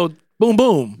 Yeah. So, boom,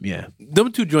 boom. Yeah.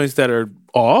 Them two joints that are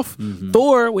off. Mm-hmm.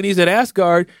 Thor, when he's at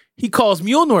Asgard, he calls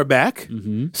Mjolnir back.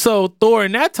 Mm-hmm. So Thor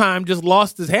in that time just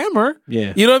lost his hammer.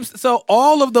 Yeah. You know what I'm saying? So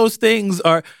all of those things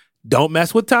are, don't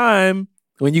mess with time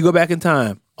when you go back in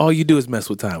time. All you do is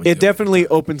mess with time. It definitely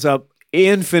opens up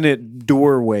infinite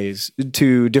doorways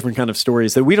to different kind of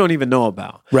stories that we don't even know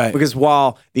about. Right. Because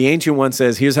while the Ancient One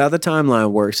says, here's how the timeline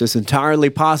works, it's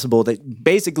entirely possible that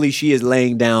basically she is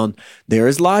laying down, there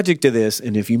is logic to this,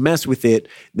 and if you mess with it,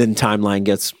 then timeline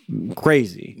gets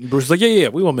crazy. Bruce is like, yeah,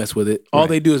 we won't mess with it. All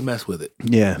they do is mess with it.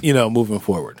 Yeah. Moving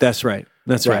forward. That's right.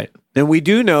 That's right. And we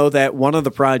do know that one of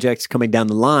the projects coming down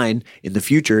the line in the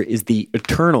future is the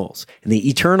Eternals. And the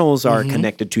Eternals are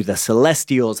connected to the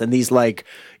Celestials and these like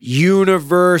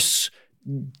universe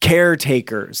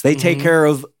caretakers. They take care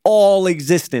of all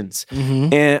existence.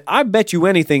 And I bet you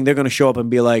anything they're going to show up and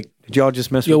be like, did y'all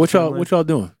just mess with what y'all doing? What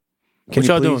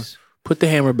y'all doing? Put the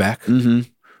hammer back.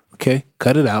 Okay,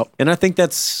 cut it out. And I think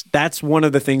that's one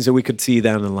of the things that we could see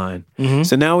down the line.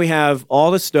 So now we have all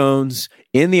the stones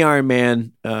in the Iron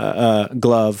Man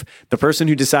glove. The person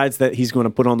who decides that he's going to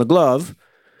put on the glove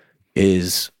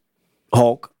is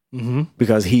Hulk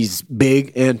because he's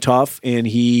big and tough and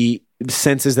he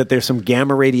senses that there's some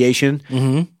gamma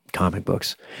radiation. Comic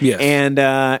books. Yes.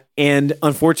 And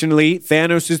unfortunately,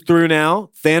 Thanos is through now.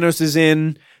 Thanos is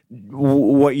in...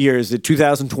 what year is it?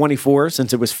 2024,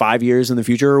 since it was 5 years in the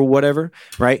future or whatever,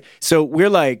 right? So we're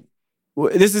like,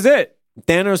 this is it.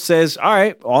 Thanos says, all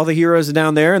right, all the heroes are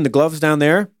down there and the gloves down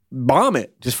there. Bomb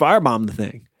it. Just firebomb the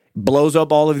thing. Blows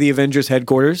up all of the Avengers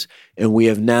headquarters. And we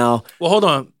have now... Well, hold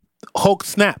on. Hulk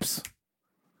snaps.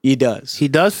 He does. He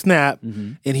does snap,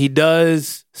 and he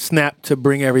does snap to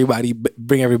bring everybody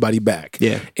back.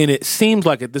 Yeah. And it seems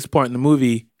like at this point in the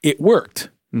movie, it worked.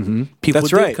 People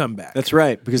did come back. That's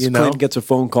right. Because Clint gets a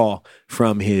phone call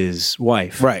from his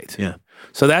wife. Right. Yeah.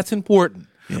 So that's important.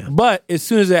 Yeah. But as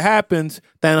soon as it happens,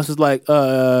 Thanos is like,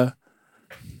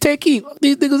 take heat,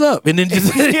 these niggas up. And then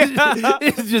just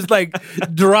it just like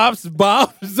drops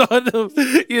bombs on them.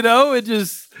 It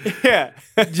just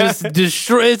just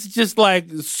destroy. It's just like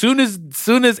soon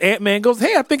as Ant-Man goes,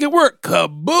 hey, I think it worked.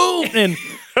 Kaboom. And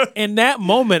in that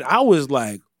moment, I was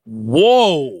like,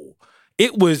 whoa.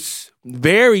 It was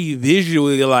very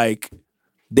visually like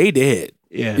they did.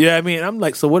 Yeah. You know what I mean? I'm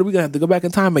like, so what are we gonna have to go back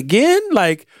in time again?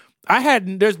 Like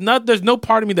there's no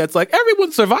part of me that's like,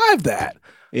 everyone survived that.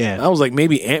 Yeah. I was like,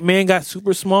 maybe Ant-Man got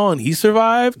super small and he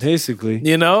survived. Basically.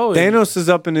 You know? Thanos is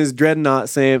up in his dreadnought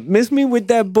saying, miss me with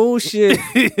that bullshit.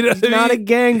 You know He's not a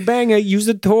gangbanger. You's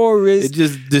a tourist. It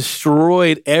just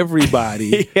destroyed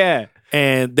everybody. Yeah.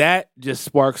 And that just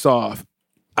sparks off,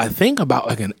 I think, about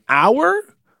like an hour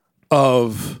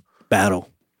of battle.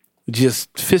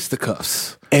 Just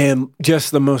fisticuffs. And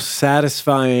just the most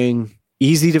satisfying,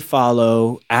 easy to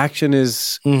follow. Action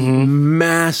is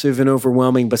massive and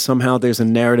overwhelming, but somehow there's a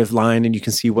narrative line and you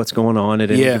can see what's going on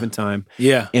at any given time.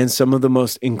 Yeah. And some of the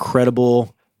most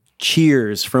incredible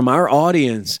cheers from our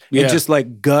audience and just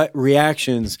like gut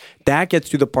reactions. That gets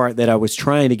to the part that I was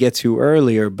trying to get to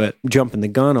earlier, but jumping the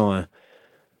gun on.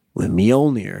 With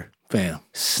Mjolnir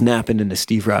snapping into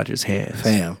Steve Rogers' hands.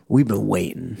 We've been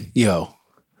waiting. Yo,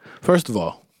 first of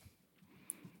all,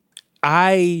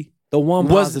 the one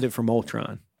positive from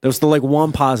Ultron. There was the like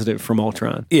one positive from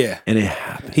Ultron. Yeah. And it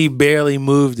happened. He barely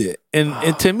moved it.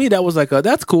 And to me, that was like,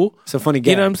 that's cool. It's a funny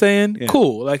gag. You know what I'm saying? Yeah.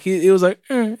 Cool. Like, it was like,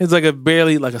 it's like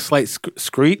a slight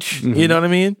screech. You know what I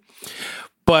mean?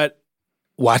 But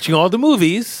watching all the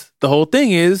movies, the whole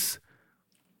thing is,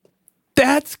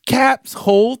 that's Cap's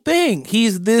whole thing.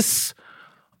 He's this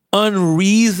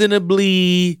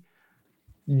unreasonably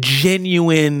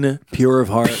genuine, pure of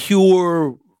heart,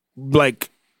 like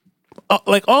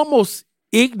almost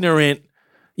ignorant,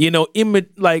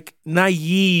 like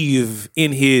naive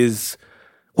in his.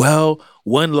 Well,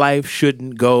 one life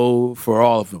shouldn't go for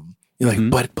all of them. You're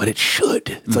like, but it should.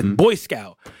 It's like Boy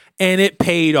Scout, and it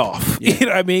paid off. Yeah. You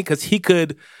know what I mean? Because he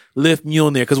could lift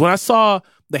Mjolnir. Because when I saw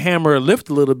the hammer lift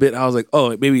a little bit, I was like,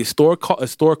 oh, maybe a store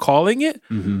calling it.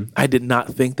 I did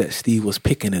not think that Steve was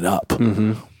picking it up.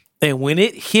 And when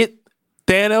it hit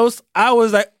Thanos, I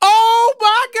was like, oh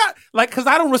my God. Like, because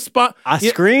I don't respond. I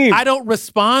screamed. I don't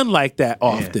respond like that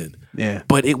often. Yeah.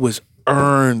 But it was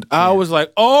earned. I was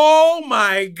like, oh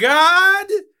my God.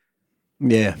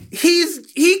 Yeah.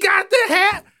 He got the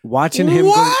hat. Watching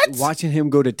him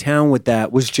go to town with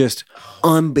that was just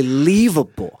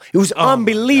unbelievable. It was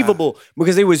unbelievable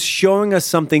because it was showing us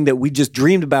something that we just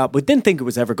dreamed about but didn't think it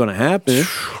was ever going to happen.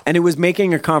 And it was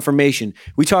making a confirmation.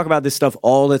 We talk about this stuff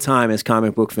all the time as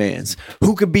comic book fans.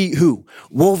 Who could beat who?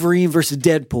 Wolverine versus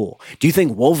Deadpool. Do you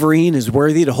think Wolverine is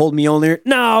worthy to hold Mjolnir?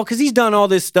 No, because he's done all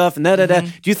this stuff and da-da-da.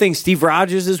 Do you think Steve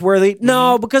Rogers is worthy?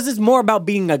 No, because it's more about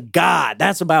being a god.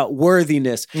 That's about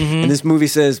worthiness. And this movie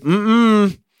says,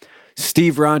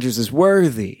 Steve Rogers is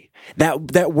worthy.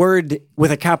 That word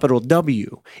with a capital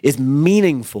W is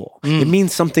meaningful. It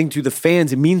means something to the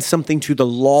fans. It means something to the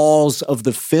laws of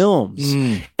the films.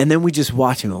 And then we just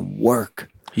watch him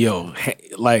work. Yo,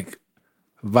 like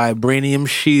vibranium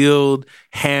shield,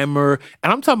 hammer,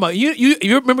 and I'm talking about you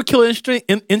remember Killer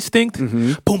Instinct?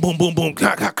 Boom, boom, boom, boom,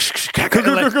 killer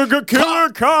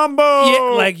combo.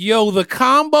 Yeah, like the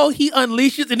combo he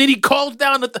unleashes, and then he calls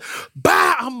down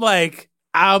bah. I'm like,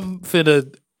 I'm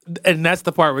finna. And that's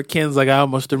the part where Ken's like, I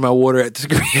almost threw my water at the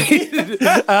screen.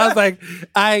 I was like,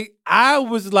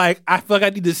 I feel like I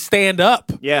need to stand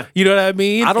up. Yeah. You know what I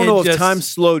mean? I don't know if time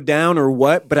slowed down or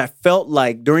what, but I felt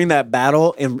like during that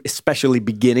battle, and especially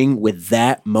beginning with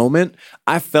that moment,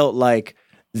 I felt like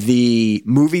the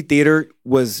movie theater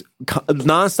was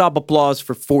nonstop applause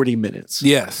for 40 minutes.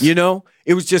 Yes.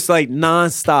 It was just like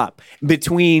nonstop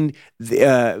between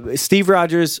Steve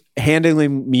Rogers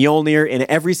handling Mjolnir and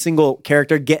every single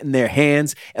character getting their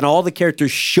hands and all the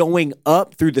characters showing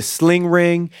up through the sling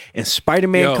ring and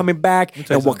Spider-Man coming back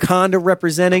and Wakanda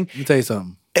representing. Let me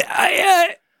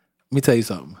tell you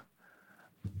something.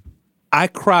 I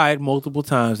cried multiple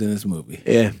times in this movie.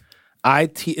 Yeah.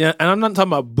 And I'm not talking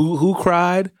about boo-hoo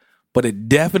cried, but it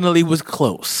definitely was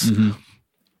close.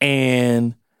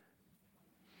 And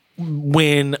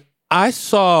when I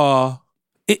saw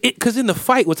it, because in the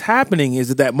fight, what's happening is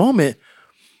at that moment,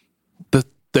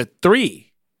 the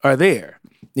three are there.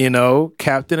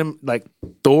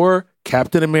 Thor,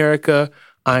 Captain America,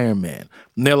 Iron Man.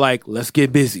 And they're like, let's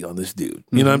get busy on this dude.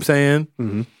 You know what I'm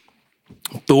saying?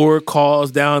 Thor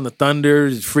calls down the thunder,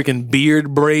 his freaking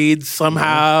beard braids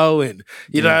somehow. And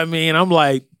you know what I mean? I'm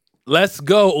like, let's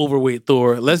go, overweight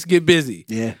Thor. Let's get busy.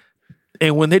 Yeah.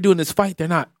 And when they're doing this fight, they're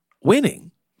not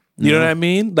winning. You know what I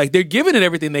mean? Like, they're giving it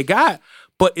everything they got,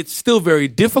 but it's still very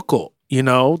difficult.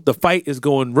 The fight is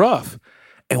going rough.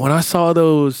 And when I saw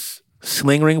those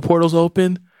sling ring portals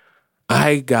open,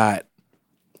 I got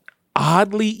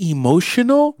oddly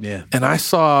emotional. Yeah. And I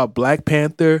saw Black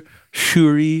Panther,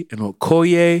 Shuri, and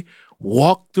Okoye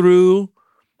walk through.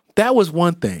 That was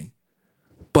one thing.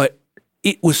 But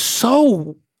it was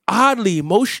so oddly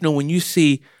emotional when you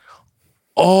see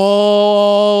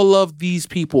all of these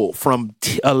people from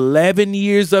 11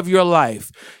 years of your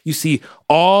life. You see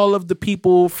all of the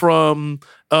people from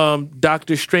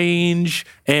Doctor Strange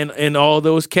and all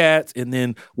those cats, and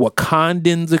then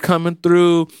Wakandans are coming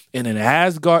through, and then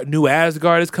New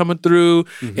Asgard is coming through,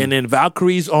 and then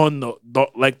Valkyrie's on the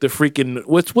freaking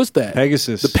what's that?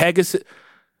 Pegasus. The Pegasus.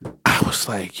 I was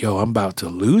like, yo, I'm about to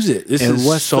lose it. This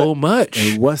is so much.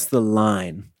 And what's the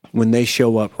line when they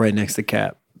show up right next to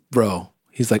Cap? Bro,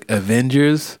 he's like,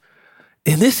 Avengers.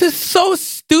 And this is so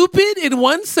stupid in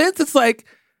one sense. It's like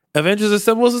Avengers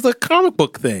Assemble is a comic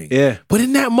book thing. Yeah. But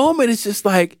in that moment, it's just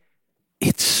like,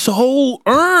 it's so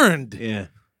earned. Yeah.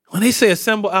 When they say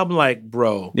assemble, I'm like,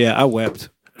 bro. Yeah, I wept.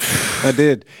 I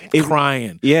did.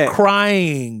 Crying. Yeah.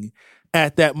 Crying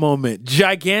at that moment.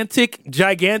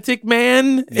 Gigantic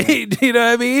man. Yeah. You know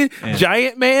what I mean? Yeah.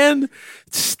 Giant man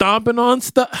stomping on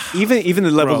stuff. Even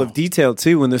the level of detail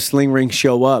too, when the sling rings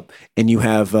show up and you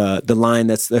have the line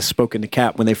that's spoken to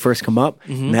Cap when they first come up,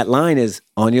 and that line is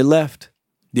on your left.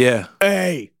 Yeah.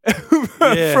 Hey.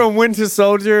 From Winter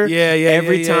Soldier. Yeah.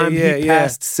 Every time he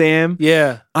passed Sam.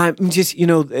 Yeah. I'm just,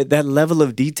 that level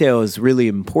of detail is really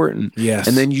important. Yes.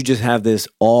 And then you just have this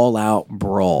all out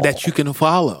brawl that you can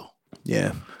follow.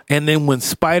 Yeah. And then when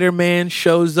Spider-Man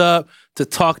shows up to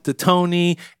talk to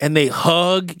Tony and they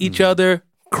hug each other,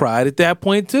 cried at that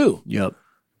point too. Yep.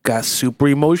 Got super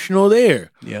emotional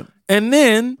there. Yep. And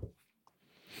then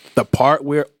the part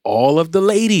where all of the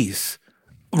ladies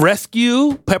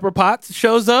rescue, Pepper Potts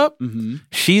shows up.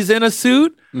 She's in a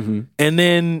suit. And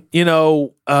then,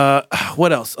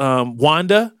 what else?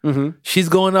 Wanda, she's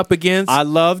going up against. I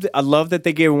love that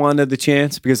they gave Wanda the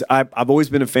chance, because I've always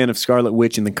been a fan of Scarlet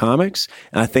Witch in the comics.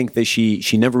 And I think that she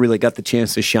never really got the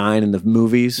chance to shine in the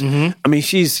movies. I mean,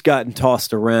 she's gotten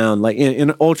tossed around. Like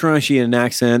in Ultron, she had an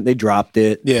accent. They dropped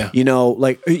it. Yeah.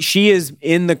 She is,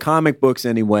 in the comic books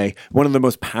anyway, one of the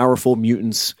most powerful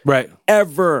mutants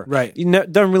ever. Right.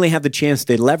 Doesn't really have the chance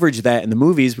to leverage that in the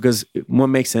movies, because what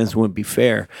makes sense wouldn't be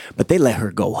fair. But they let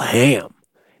her go ham.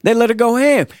 They let her go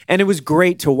ham. And it was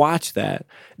great to watch that.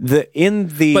 But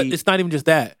it's not even just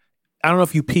that. I don't know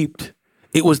if you peeped.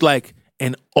 It was like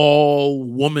an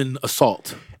all-woman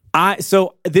assault.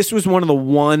 So this was one of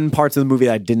the parts of the movie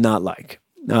that I did not like.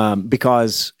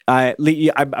 Because I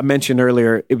mentioned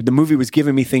earlier, the movie was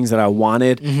giving me things that I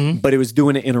wanted, but it was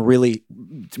doing it in a really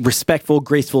respectful,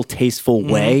 graceful, tasteful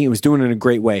way. It was doing it in a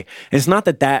great way. And it's not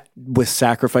that was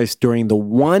sacrificed during the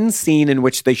one scene in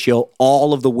which they show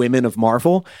all of the women of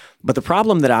Marvel. But the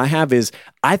problem that I have is,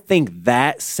 I think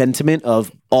that sentiment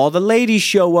of all the ladies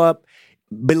show up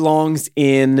belongs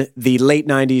in the late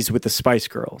 90s with the Spice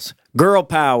Girls. Girl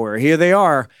power, here they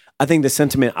are. I think the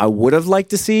sentiment I would have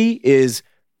liked to see is,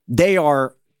 they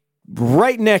are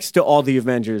right next to all the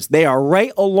Avengers. They are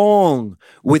right along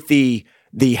with the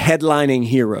headlining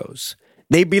heroes.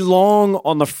 They belong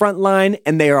on the front line,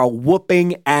 and they are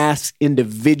whooping ass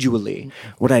individually.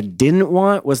 What I didn't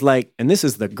want was and this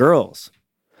is the girls.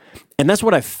 And that's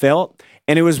what I felt.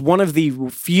 And it was one of the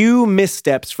few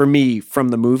missteps for me from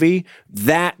the movie,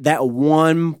 that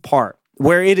one part,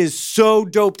 where it is so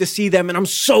dope to see them, and I'm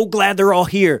so glad they're all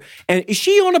here. And is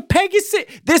she on a Pegasus?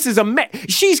 This is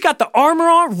she's got the armor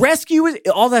on, rescue,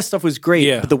 all that stuff was great.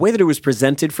 Yeah. But the way that it was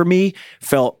presented for me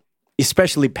felt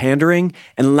especially pandering,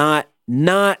 and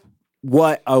not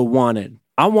what I wanted.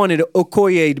 I wanted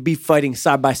Okoye to be fighting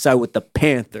side by side with the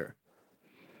Panther.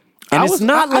 And I feel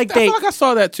like I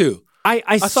saw that too.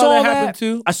 I saw that happen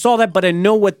too. I saw that, but I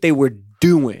know what they were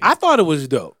doing. I thought it was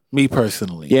dope. Me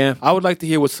personally. Yeah. I would like to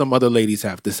hear what some other ladies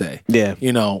have to say. Yeah.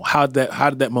 How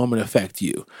did that moment affect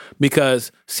you?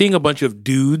 Because seeing a bunch of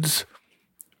dudes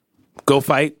go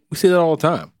fight, we see that all the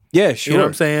time. Yeah, sure. You know what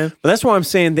I'm saying? But that's why I'm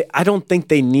saying that I don't think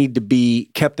they need to be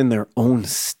kept in their own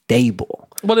stable.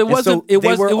 Well, it wasn't. They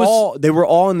were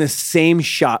all in the same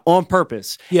shot on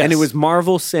purpose. Yes. And it was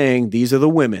Marvel saying, these are the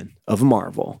women of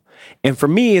Marvel. And for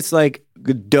me, it's like,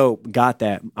 dope, got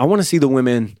that. I want to see the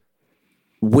women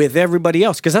with everybody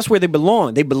else, because that's where they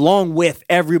belong. They belong with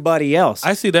everybody else.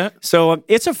 I see that. So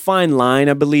it's a fine line,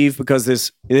 I believe, because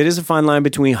it is a fine line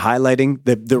between highlighting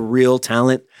the real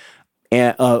talent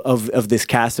of this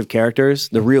cast of characters,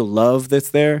 the real love that's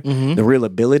there, the real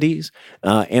abilities,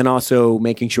 and also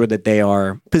making sure that they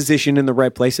are positioned in the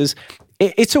right places.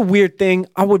 It's a weird thing.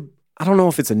 I don't know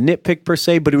if it's a nitpick per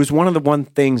se, but it was one of the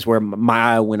things where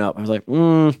my eye went up. I was like,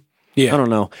 yeah. I don't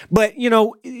know. But,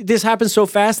 this happened so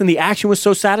fast and the action was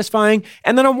so satisfying.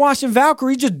 And then I'm watching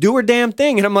Valkyrie just do her damn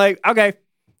thing. And I'm like, okay.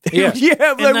 Yeah.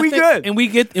 We good. And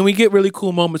we get really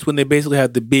cool moments when they basically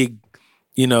have the big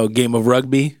game of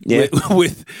rugby Yeah.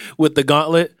 with the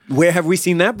gauntlet. Where have we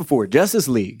seen that before? Justice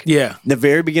League. Yeah. The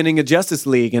very beginning of Justice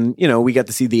League. And, we got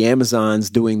to see the Amazons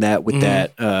doing that with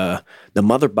that, the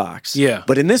mother box. Yeah.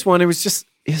 But in this one,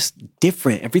 it's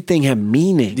different. Everything had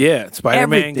meaning. Yeah. Spider-Man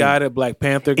Everything. got it. Black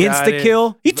Panther got it.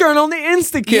 Insta-kill. He turned on the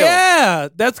insta-kill. Yeah,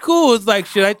 that's cool. It's like,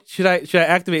 should I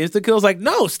activate insta-kill? It's like,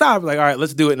 no, stop. Like, all right,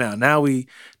 let's do it now. Now we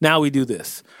do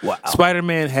this. Wow.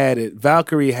 Spider-Man had it.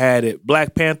 Valkyrie had it.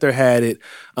 Black Panther had it.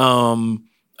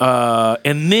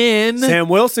 And then Sam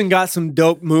Wilson got some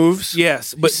dope moves.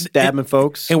 yes, but Stabbing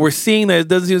folks. and we're seeing that it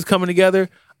doesn't seem it's coming together.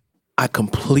 I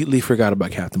completely forgot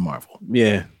about Captain Marvel.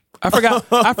 Yeah. I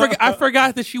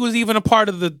forgot that she was even a part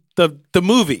of the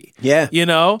movie.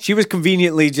 Yeah. She was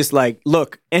conveniently just like,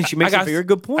 look, and she makes a very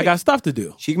good point. I got stuff to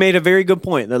do. She made a very good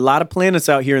point. There are a lot of planets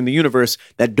out here in the universe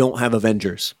that don't have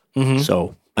Avengers.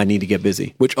 So I need to get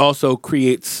busy. Which also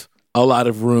creates a lot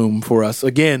of room for us.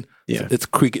 Again, Yeah. it's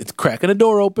cracking the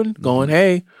door open, going,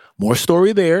 hey, more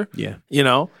story there. Yeah.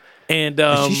 And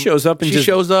she shows up and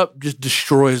just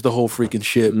destroys the whole freaking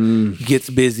ship,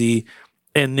 gets busy,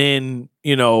 and then,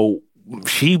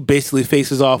 she basically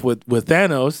faces off with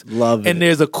Thanos. Love it. And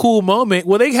there's a cool moment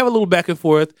where they have a little back and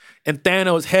forth, and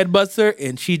Thanos headbutts her,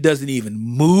 and she doesn't even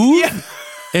move,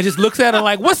 and just looks at her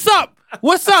like, "What's up?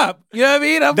 What's up?" You know what I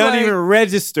mean? I'm Doesn't like, even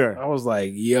register. I was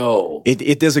like, "Yo."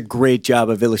 It does a great job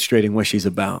of illustrating what she's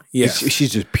about. Yes.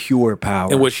 She's just pure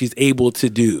power. And what she's able to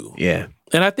do. Yeah.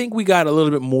 And I think we got a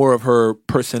little bit more of her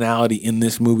personality in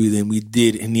this movie than we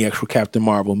did in the actual Captain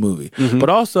Marvel movie. But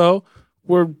also,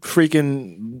 we're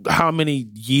freaking how many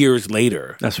years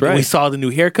later? That's right. We saw the new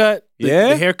haircut.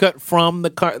 The haircut from the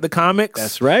comics.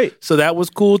 That's right. So that was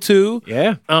cool too.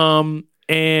 Yeah.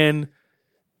 And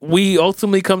we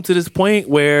ultimately come to this point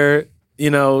where,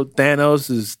 Thanos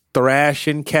is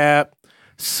thrashing Cap,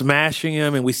 smashing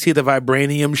him, and we see the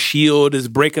vibranium shield is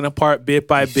breaking apart bit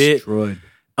by bit. Destroyed.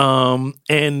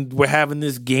 And we're having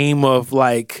this game of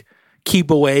like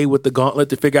keep away with the gauntlet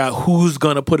to figure out who's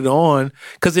gonna put it on.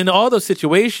 Because in all those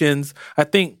situations, I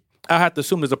think I have to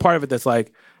assume there's a part of it that's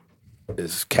like,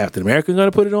 is Captain America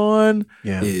gonna put it on?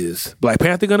 Yeah. Is Black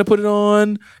Panther gonna put it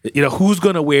on? Who's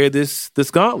gonna wear this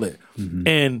gauntlet?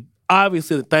 And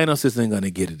obviously the Thanos isn't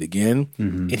gonna get it again.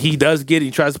 And he does get it,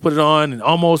 he tries to put it on and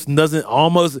almost doesn't,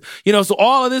 so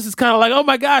all of this is kind of like, oh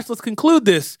my gosh, let's conclude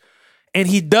this. And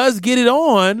he does get it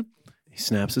on. He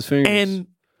snaps his fingers.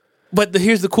 But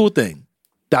here's the cool thing.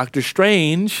 Doctor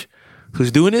Strange, who's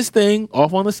doing his thing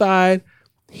off on the side,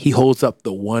 he holds up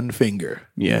the one finger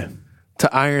Yeah.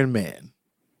 to Iron Man.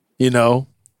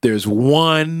 There's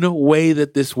one way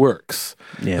that this works.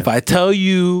 Yeah. If I tell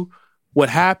you what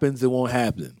happens, it won't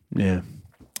happen. Yeah.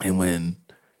 And when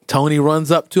Tony runs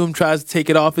up to him, tries to take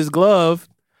it off his glove,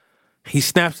 he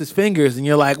snaps his fingers, and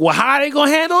you're like, well, how are they going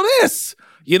to handle this?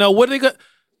 What are they going to...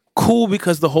 Cool,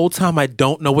 because the whole time I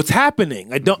don't know what's happening.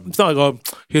 It's not like, oh,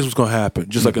 here's what's going to happen,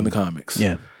 just like in the comics.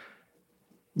 Yeah.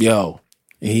 Yo,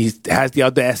 he has the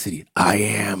audacity. I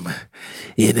am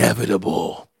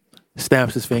inevitable.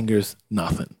 Snaps his fingers,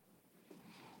 nothing.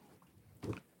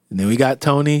 And then we got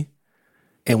Tony,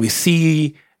 and we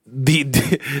see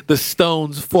the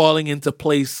stones falling into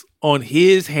place on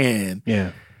his hand.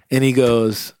 Yeah. And he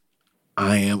goes,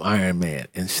 I am Iron Man,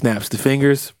 and snaps the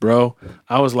fingers, bro.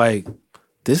 I was like,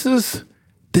 this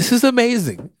is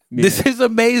amazing. Yeah. This is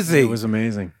amazing. It was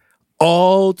amazing.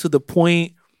 All to the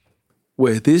point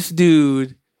where this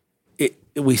dude,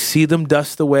 we see them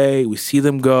dust away, we see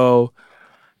them go,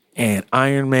 and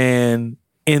Iron Man,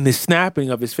 in the snapping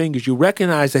of his fingers, you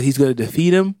recognize that he's going to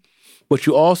defeat him, but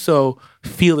you also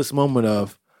feel this moment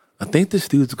of, I think this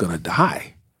dude's going to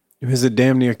die. Because it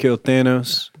damn near killed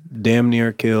Thanos, damn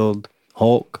near killed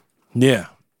Hulk. Yeah.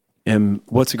 And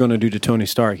what's it going to do to Tony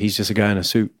Stark? He's just a guy in a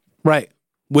suit. Right.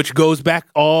 Which goes back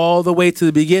all the way to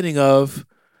the beginning of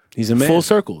He's a man. Full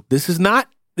circle. This is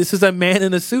a man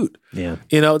in a suit. Yeah.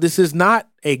 This is not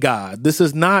a god. This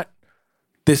is not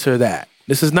this or that.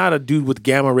 This is not a dude with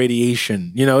gamma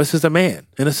radiation. This is a man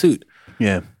in a suit.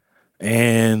 Yeah.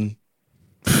 And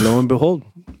lo and behold,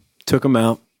 took him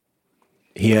out.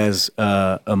 He has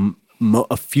a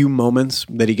few moments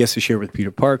that he gets to share with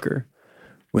Peter Parker,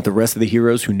 with the rest of the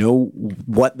heroes who know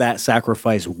what that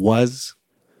sacrifice was,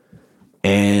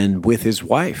 and with his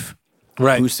wife,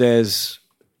 right, who says,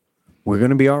 we're going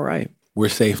to be all right. We're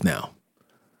safe now.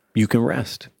 You can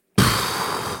rest.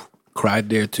 Cried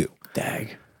there too.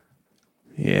 Dag.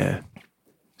 Yeah.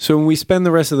 So when we spend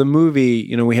the rest of the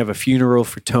movie, we have a funeral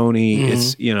for Tony.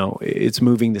 It's, it's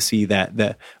moving to see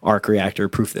that arc reactor,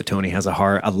 proof that Tony has a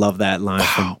heart. I love that line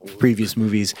from previous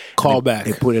movies. Callback.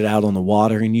 They put it out on the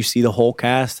water and you see the whole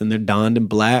cast and they're donned in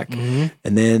black. And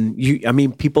then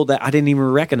people that I didn't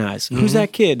even recognize. Who's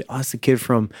that kid? Oh, it's the kid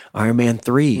from Iron Man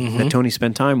 3 that Tony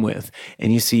spent time with.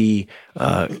 And you see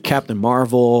Captain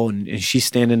Marvel and she's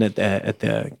standing at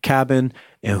the cabin.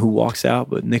 And who walks out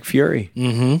but Nick Fury?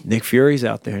 Nick Fury's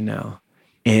out there now.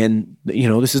 And,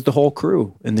 this is the whole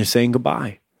crew. And they're saying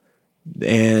goodbye.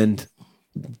 And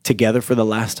together for the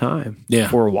last time. Yeah.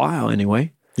 For a while,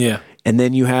 anyway. Yeah. And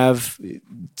then you have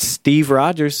Steve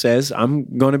Rogers says,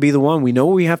 I'm going to be the one. We know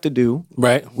what we have to do.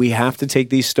 Right. We have to take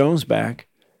these stones back.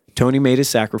 Tony made his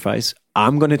sacrifice.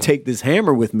 I'm going to take this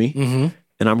hammer with me.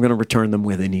 And I'm going to return them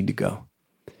where they need to go.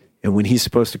 And when he's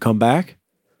supposed to come back,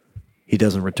 he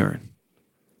doesn't return.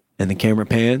 And the camera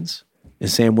pans, and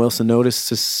Sam Wilson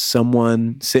notices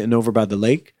someone sitting over by the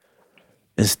lake,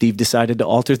 and Steve decided to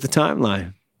alter the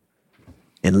timeline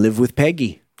and live with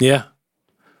Peggy. Yeah.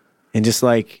 And just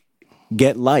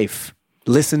get life.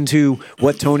 Listen to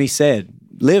what Tony said.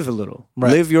 Live a little.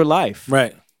 Right. Live your life.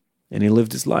 Right. And he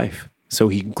lived his life. So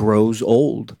he grows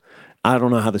old. I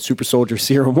don't know how the super soldier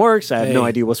serum works. I have no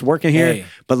idea what's working here.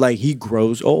 But he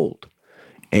grows old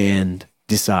and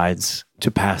decides to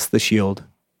pass the shield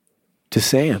to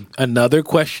Sam. Another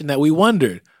question that we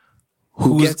wondered.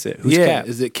 Who gets it? Who's Cap?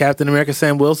 Is it Captain America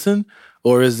Sam Wilson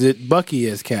or is it Bucky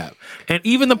as Cap? And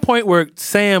even the point where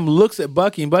Sam looks at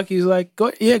Bucky and Bucky's like, go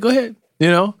ahead.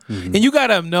 And you got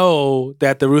to know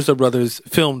that the Russo brothers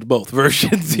filmed both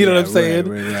versions. You know what I'm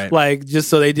saying? Right. Just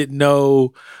so they didn't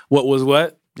know what was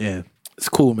what. Yeah. It's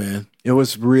cool, man. It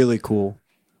was really cool.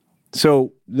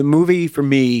 So the movie for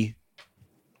me,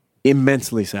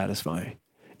 immensely satisfying.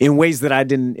 In ways that I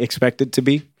didn't expect it to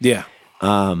be. Yeah.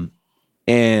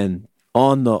 And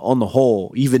on the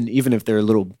whole, even if there are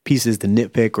little pieces to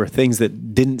nitpick or things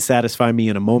that didn't satisfy me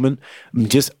in a moment,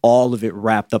 just all of it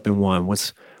wrapped up in one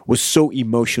was so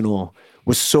emotional,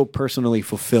 was so personally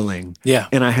fulfilling. Yeah.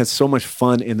 And I had so much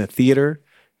fun in the theater.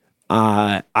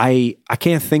 I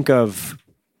can't think of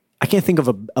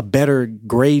a better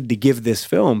grade to give this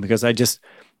film because I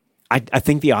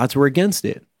think the odds were against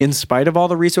it. In spite of all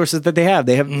the resources that they have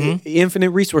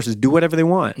infinite resources, do whatever they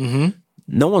want.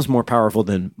 No one's more powerful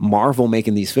than Marvel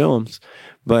making these films,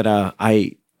 but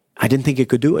I didn't think it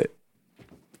could do it,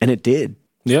 and it did.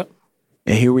 Yep.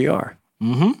 And here we are.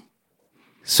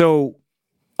 So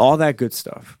all that good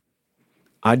stuff.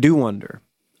 I do wonder,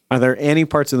 are there any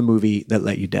parts of the movie that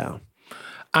let you down?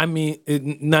 I mean,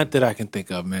 not that I can think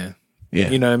of, man.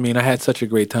 Yeah. You know what I mean? I had such a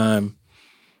great time.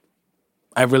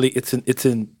 It's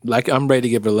I'm ready to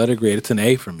give it a letter grade. It's an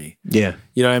A for me. Yeah.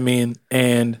 You know what I mean?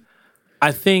 And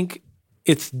I think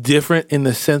it's different in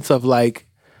the sense of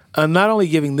I'm not only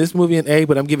giving this movie an A,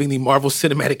 but I'm giving the Marvel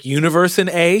Cinematic Universe an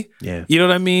A. Yeah. You know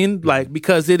what I mean?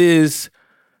 Because it's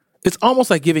almost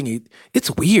like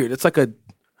it's weird. It's like a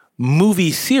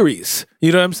movie series.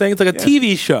 You know what I'm saying? It's like a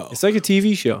TV show. It's like a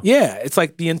TV show. Yeah. It's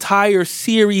like the entire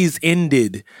series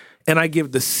ended and I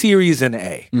give the series an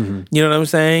A. You know what I'm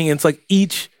saying? And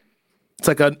it's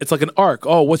like an arc.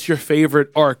 Oh, what's your favorite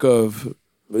arc of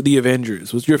the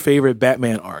Avengers? What's your favorite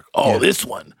Batman arc? Oh, this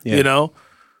one. Yeah.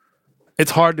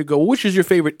 It's hard to go, which is your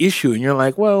favorite issue? And you're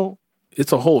like, well,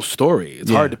 it's a whole story. It's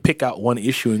hard to pick out one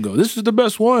issue and go, this is the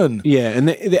best one. Yeah,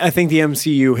 and I think the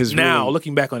MCU has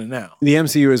looking back on it now. The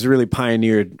MCU has really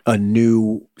pioneered a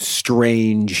new,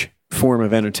 strange form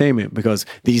of entertainment because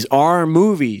these are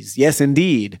movies. Yes,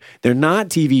 indeed. They're not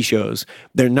TV shows.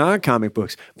 They're not comic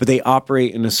books, but they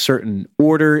operate in a certain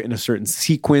order, in a certain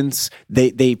sequence.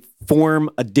 They form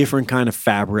a different kind of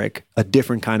fabric, a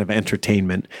different kind of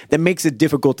entertainment that makes it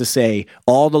difficult to say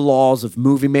all the laws of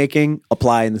movie making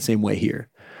apply in the same way here.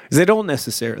 Because they don't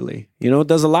necessarily. It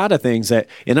does a lot of things that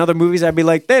in other movies I'd be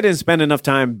like, they didn't spend enough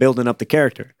time building up the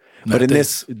character. But in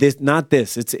this, not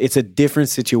this. It's a different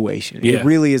situation. Yeah. It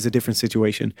really is a different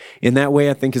situation. In that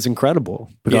way, I think is incredible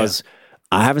because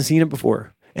I haven't seen it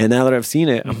before. And now that I've seen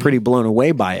it, I'm pretty blown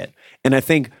away by it. And I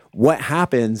think what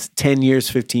happens 10 years,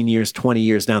 15 years, 20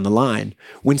 years down the line,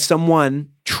 when someone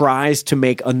tries to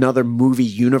make another movie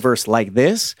universe like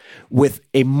this with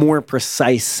a more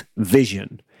precise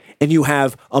vision, and you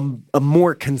have a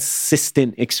more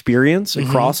consistent experience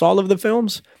across all of the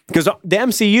films. Because the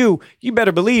MCU, you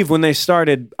better believe when they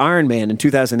started Iron Man in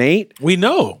 2008. We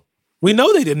know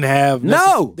they didn't have...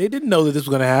 No! They didn't know that this was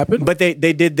going to happen. But they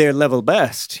did their level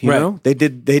best, you know? They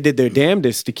did their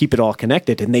damnedest to keep it all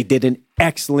connected, and they did an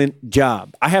excellent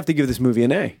job. I have to give this movie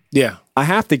an A. Yeah. I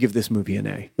have to give this movie an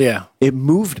A. Yeah. It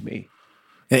moved me.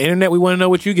 And internet, we want to know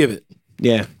what you give it.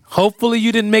 Yeah. Hopefully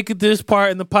you didn't make it to this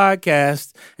part in the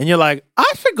podcast and you're like,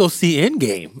 I should go see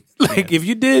Endgame. Like, if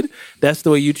you did, that's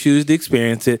the way you choose to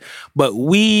experience it. But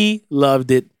we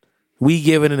loved it. We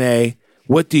give it an A.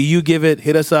 What do you give it?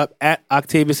 Hit us up at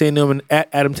Octavius A. Newman, at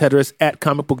Adam Tedros, at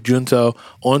Comic Book Junto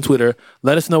on Twitter.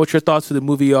 Let us know what your thoughts of the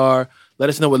movie are. Let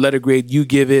us know what letter grade you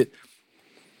give it.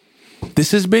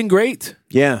 This has been great.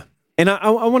 Yeah. And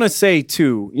I want to say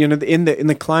too, you know, in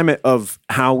the climate of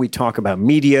how we talk about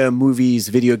media, movies,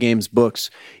 video games,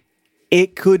 books,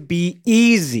 it could be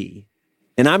easy,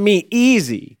 and I mean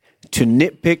easy, to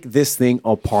nitpick this thing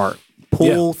apart,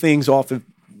 pull things off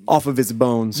of its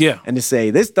bones, and to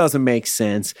say this doesn't make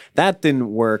sense, that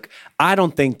didn't work. I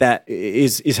don't think that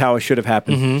is how it should have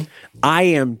happened. Mm-hmm. I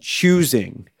am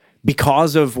choosing,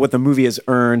 because of what the movie has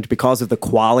earned, because of the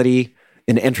quality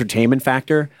and entertainment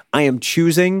factor, I am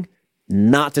choosing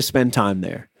not to spend time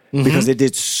there because it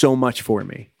did so much for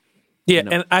me. Yeah, you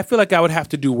know? And I feel like I would have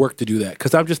to do work to do that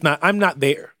because I'm not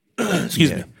there.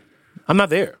 Excuse me. I'm not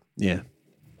there. Yeah.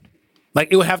 Like,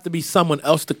 it would have to be someone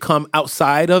else to come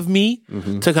outside of me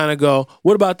to kind of go,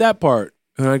 what about that part?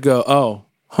 And I go,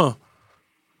 oh,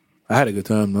 I had a good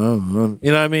time. You know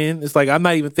what I mean? It's like, I'm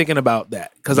not even thinking about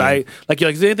that. Because you're like,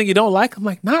 is there anything you don't like? I'm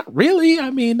like, not really. I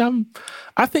mean,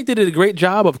 I think they did a great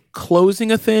job of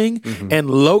closing a thing and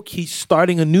low-key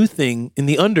starting a new thing in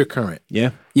the undercurrent.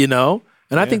 Yeah. You know?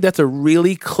 And I think that's a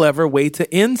really clever way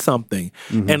to end something.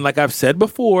 And like I've said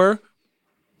before,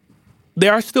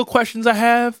 there are still questions I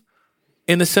have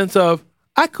in the sense of,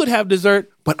 I could have dessert,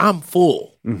 but I'm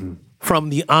full from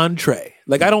the entree.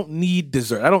 Like, I don't need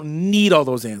dessert. I don't need all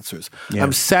those answers. Yeah.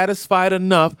 I'm satisfied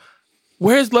enough.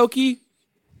 Where's Loki?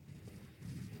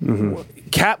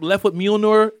 Cap left with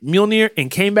Mjolnir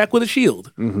and came back with a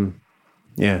shield.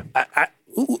 Yeah.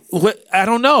 I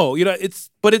don't know. You know,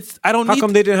 I don't How need.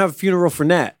 come they didn't have a funeral for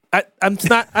Nat? I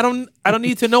don't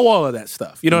need to know all of that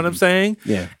stuff. You know what I'm saying?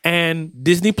 Yeah. And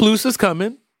Disney Plus is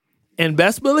coming, and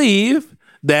best believe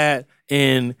that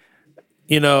in,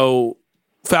 you know,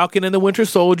 Falcon and the Winter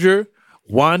Soldier,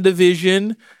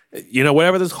 WandaVision, you know,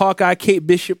 whatever this Hawkeye Kate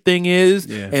Bishop thing is,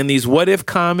 and these What If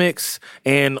comics,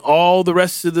 and all the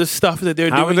rest of the stuff that they're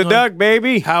doing. Howard the Duck,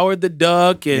 baby. Howard the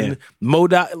Duck and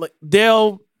MODOK, like,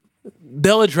 they'll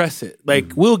address it.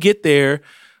 Like, we'll get there.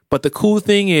 But the cool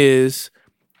thing is,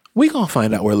 we gonna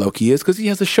find out where Loki is because he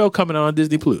has a show coming on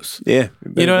Disney Plus. Yeah,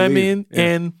 you know what I mean. Yeah.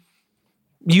 And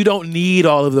you don't need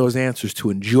all of those answers to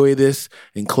enjoy this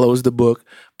and close the book.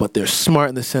 But they're smart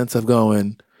in the sense of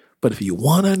going, but if you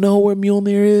want to know where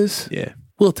Mjolnir is,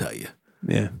 we'll tell you.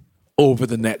 Yeah, over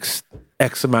the next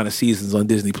X amount of seasons on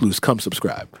Disney Plus, come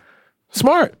subscribe.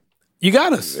 Smart. You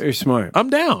got us. Very smart. I'm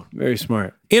down. Very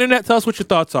smart. Internet, tell us what your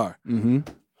thoughts are.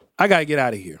 I got to get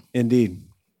out of here. Indeed.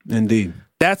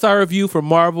 That's our review for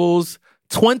Marvel's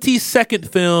 22nd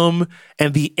film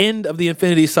and the end of the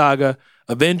Infinity Saga,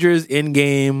 Avengers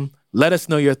Endgame. Let us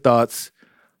know your thoughts.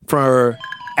 For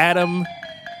Adam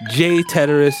J.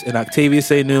 Tedros and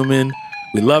Octavius A. Newman,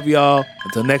 we love y'all.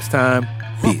 Until next time,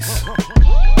 peace.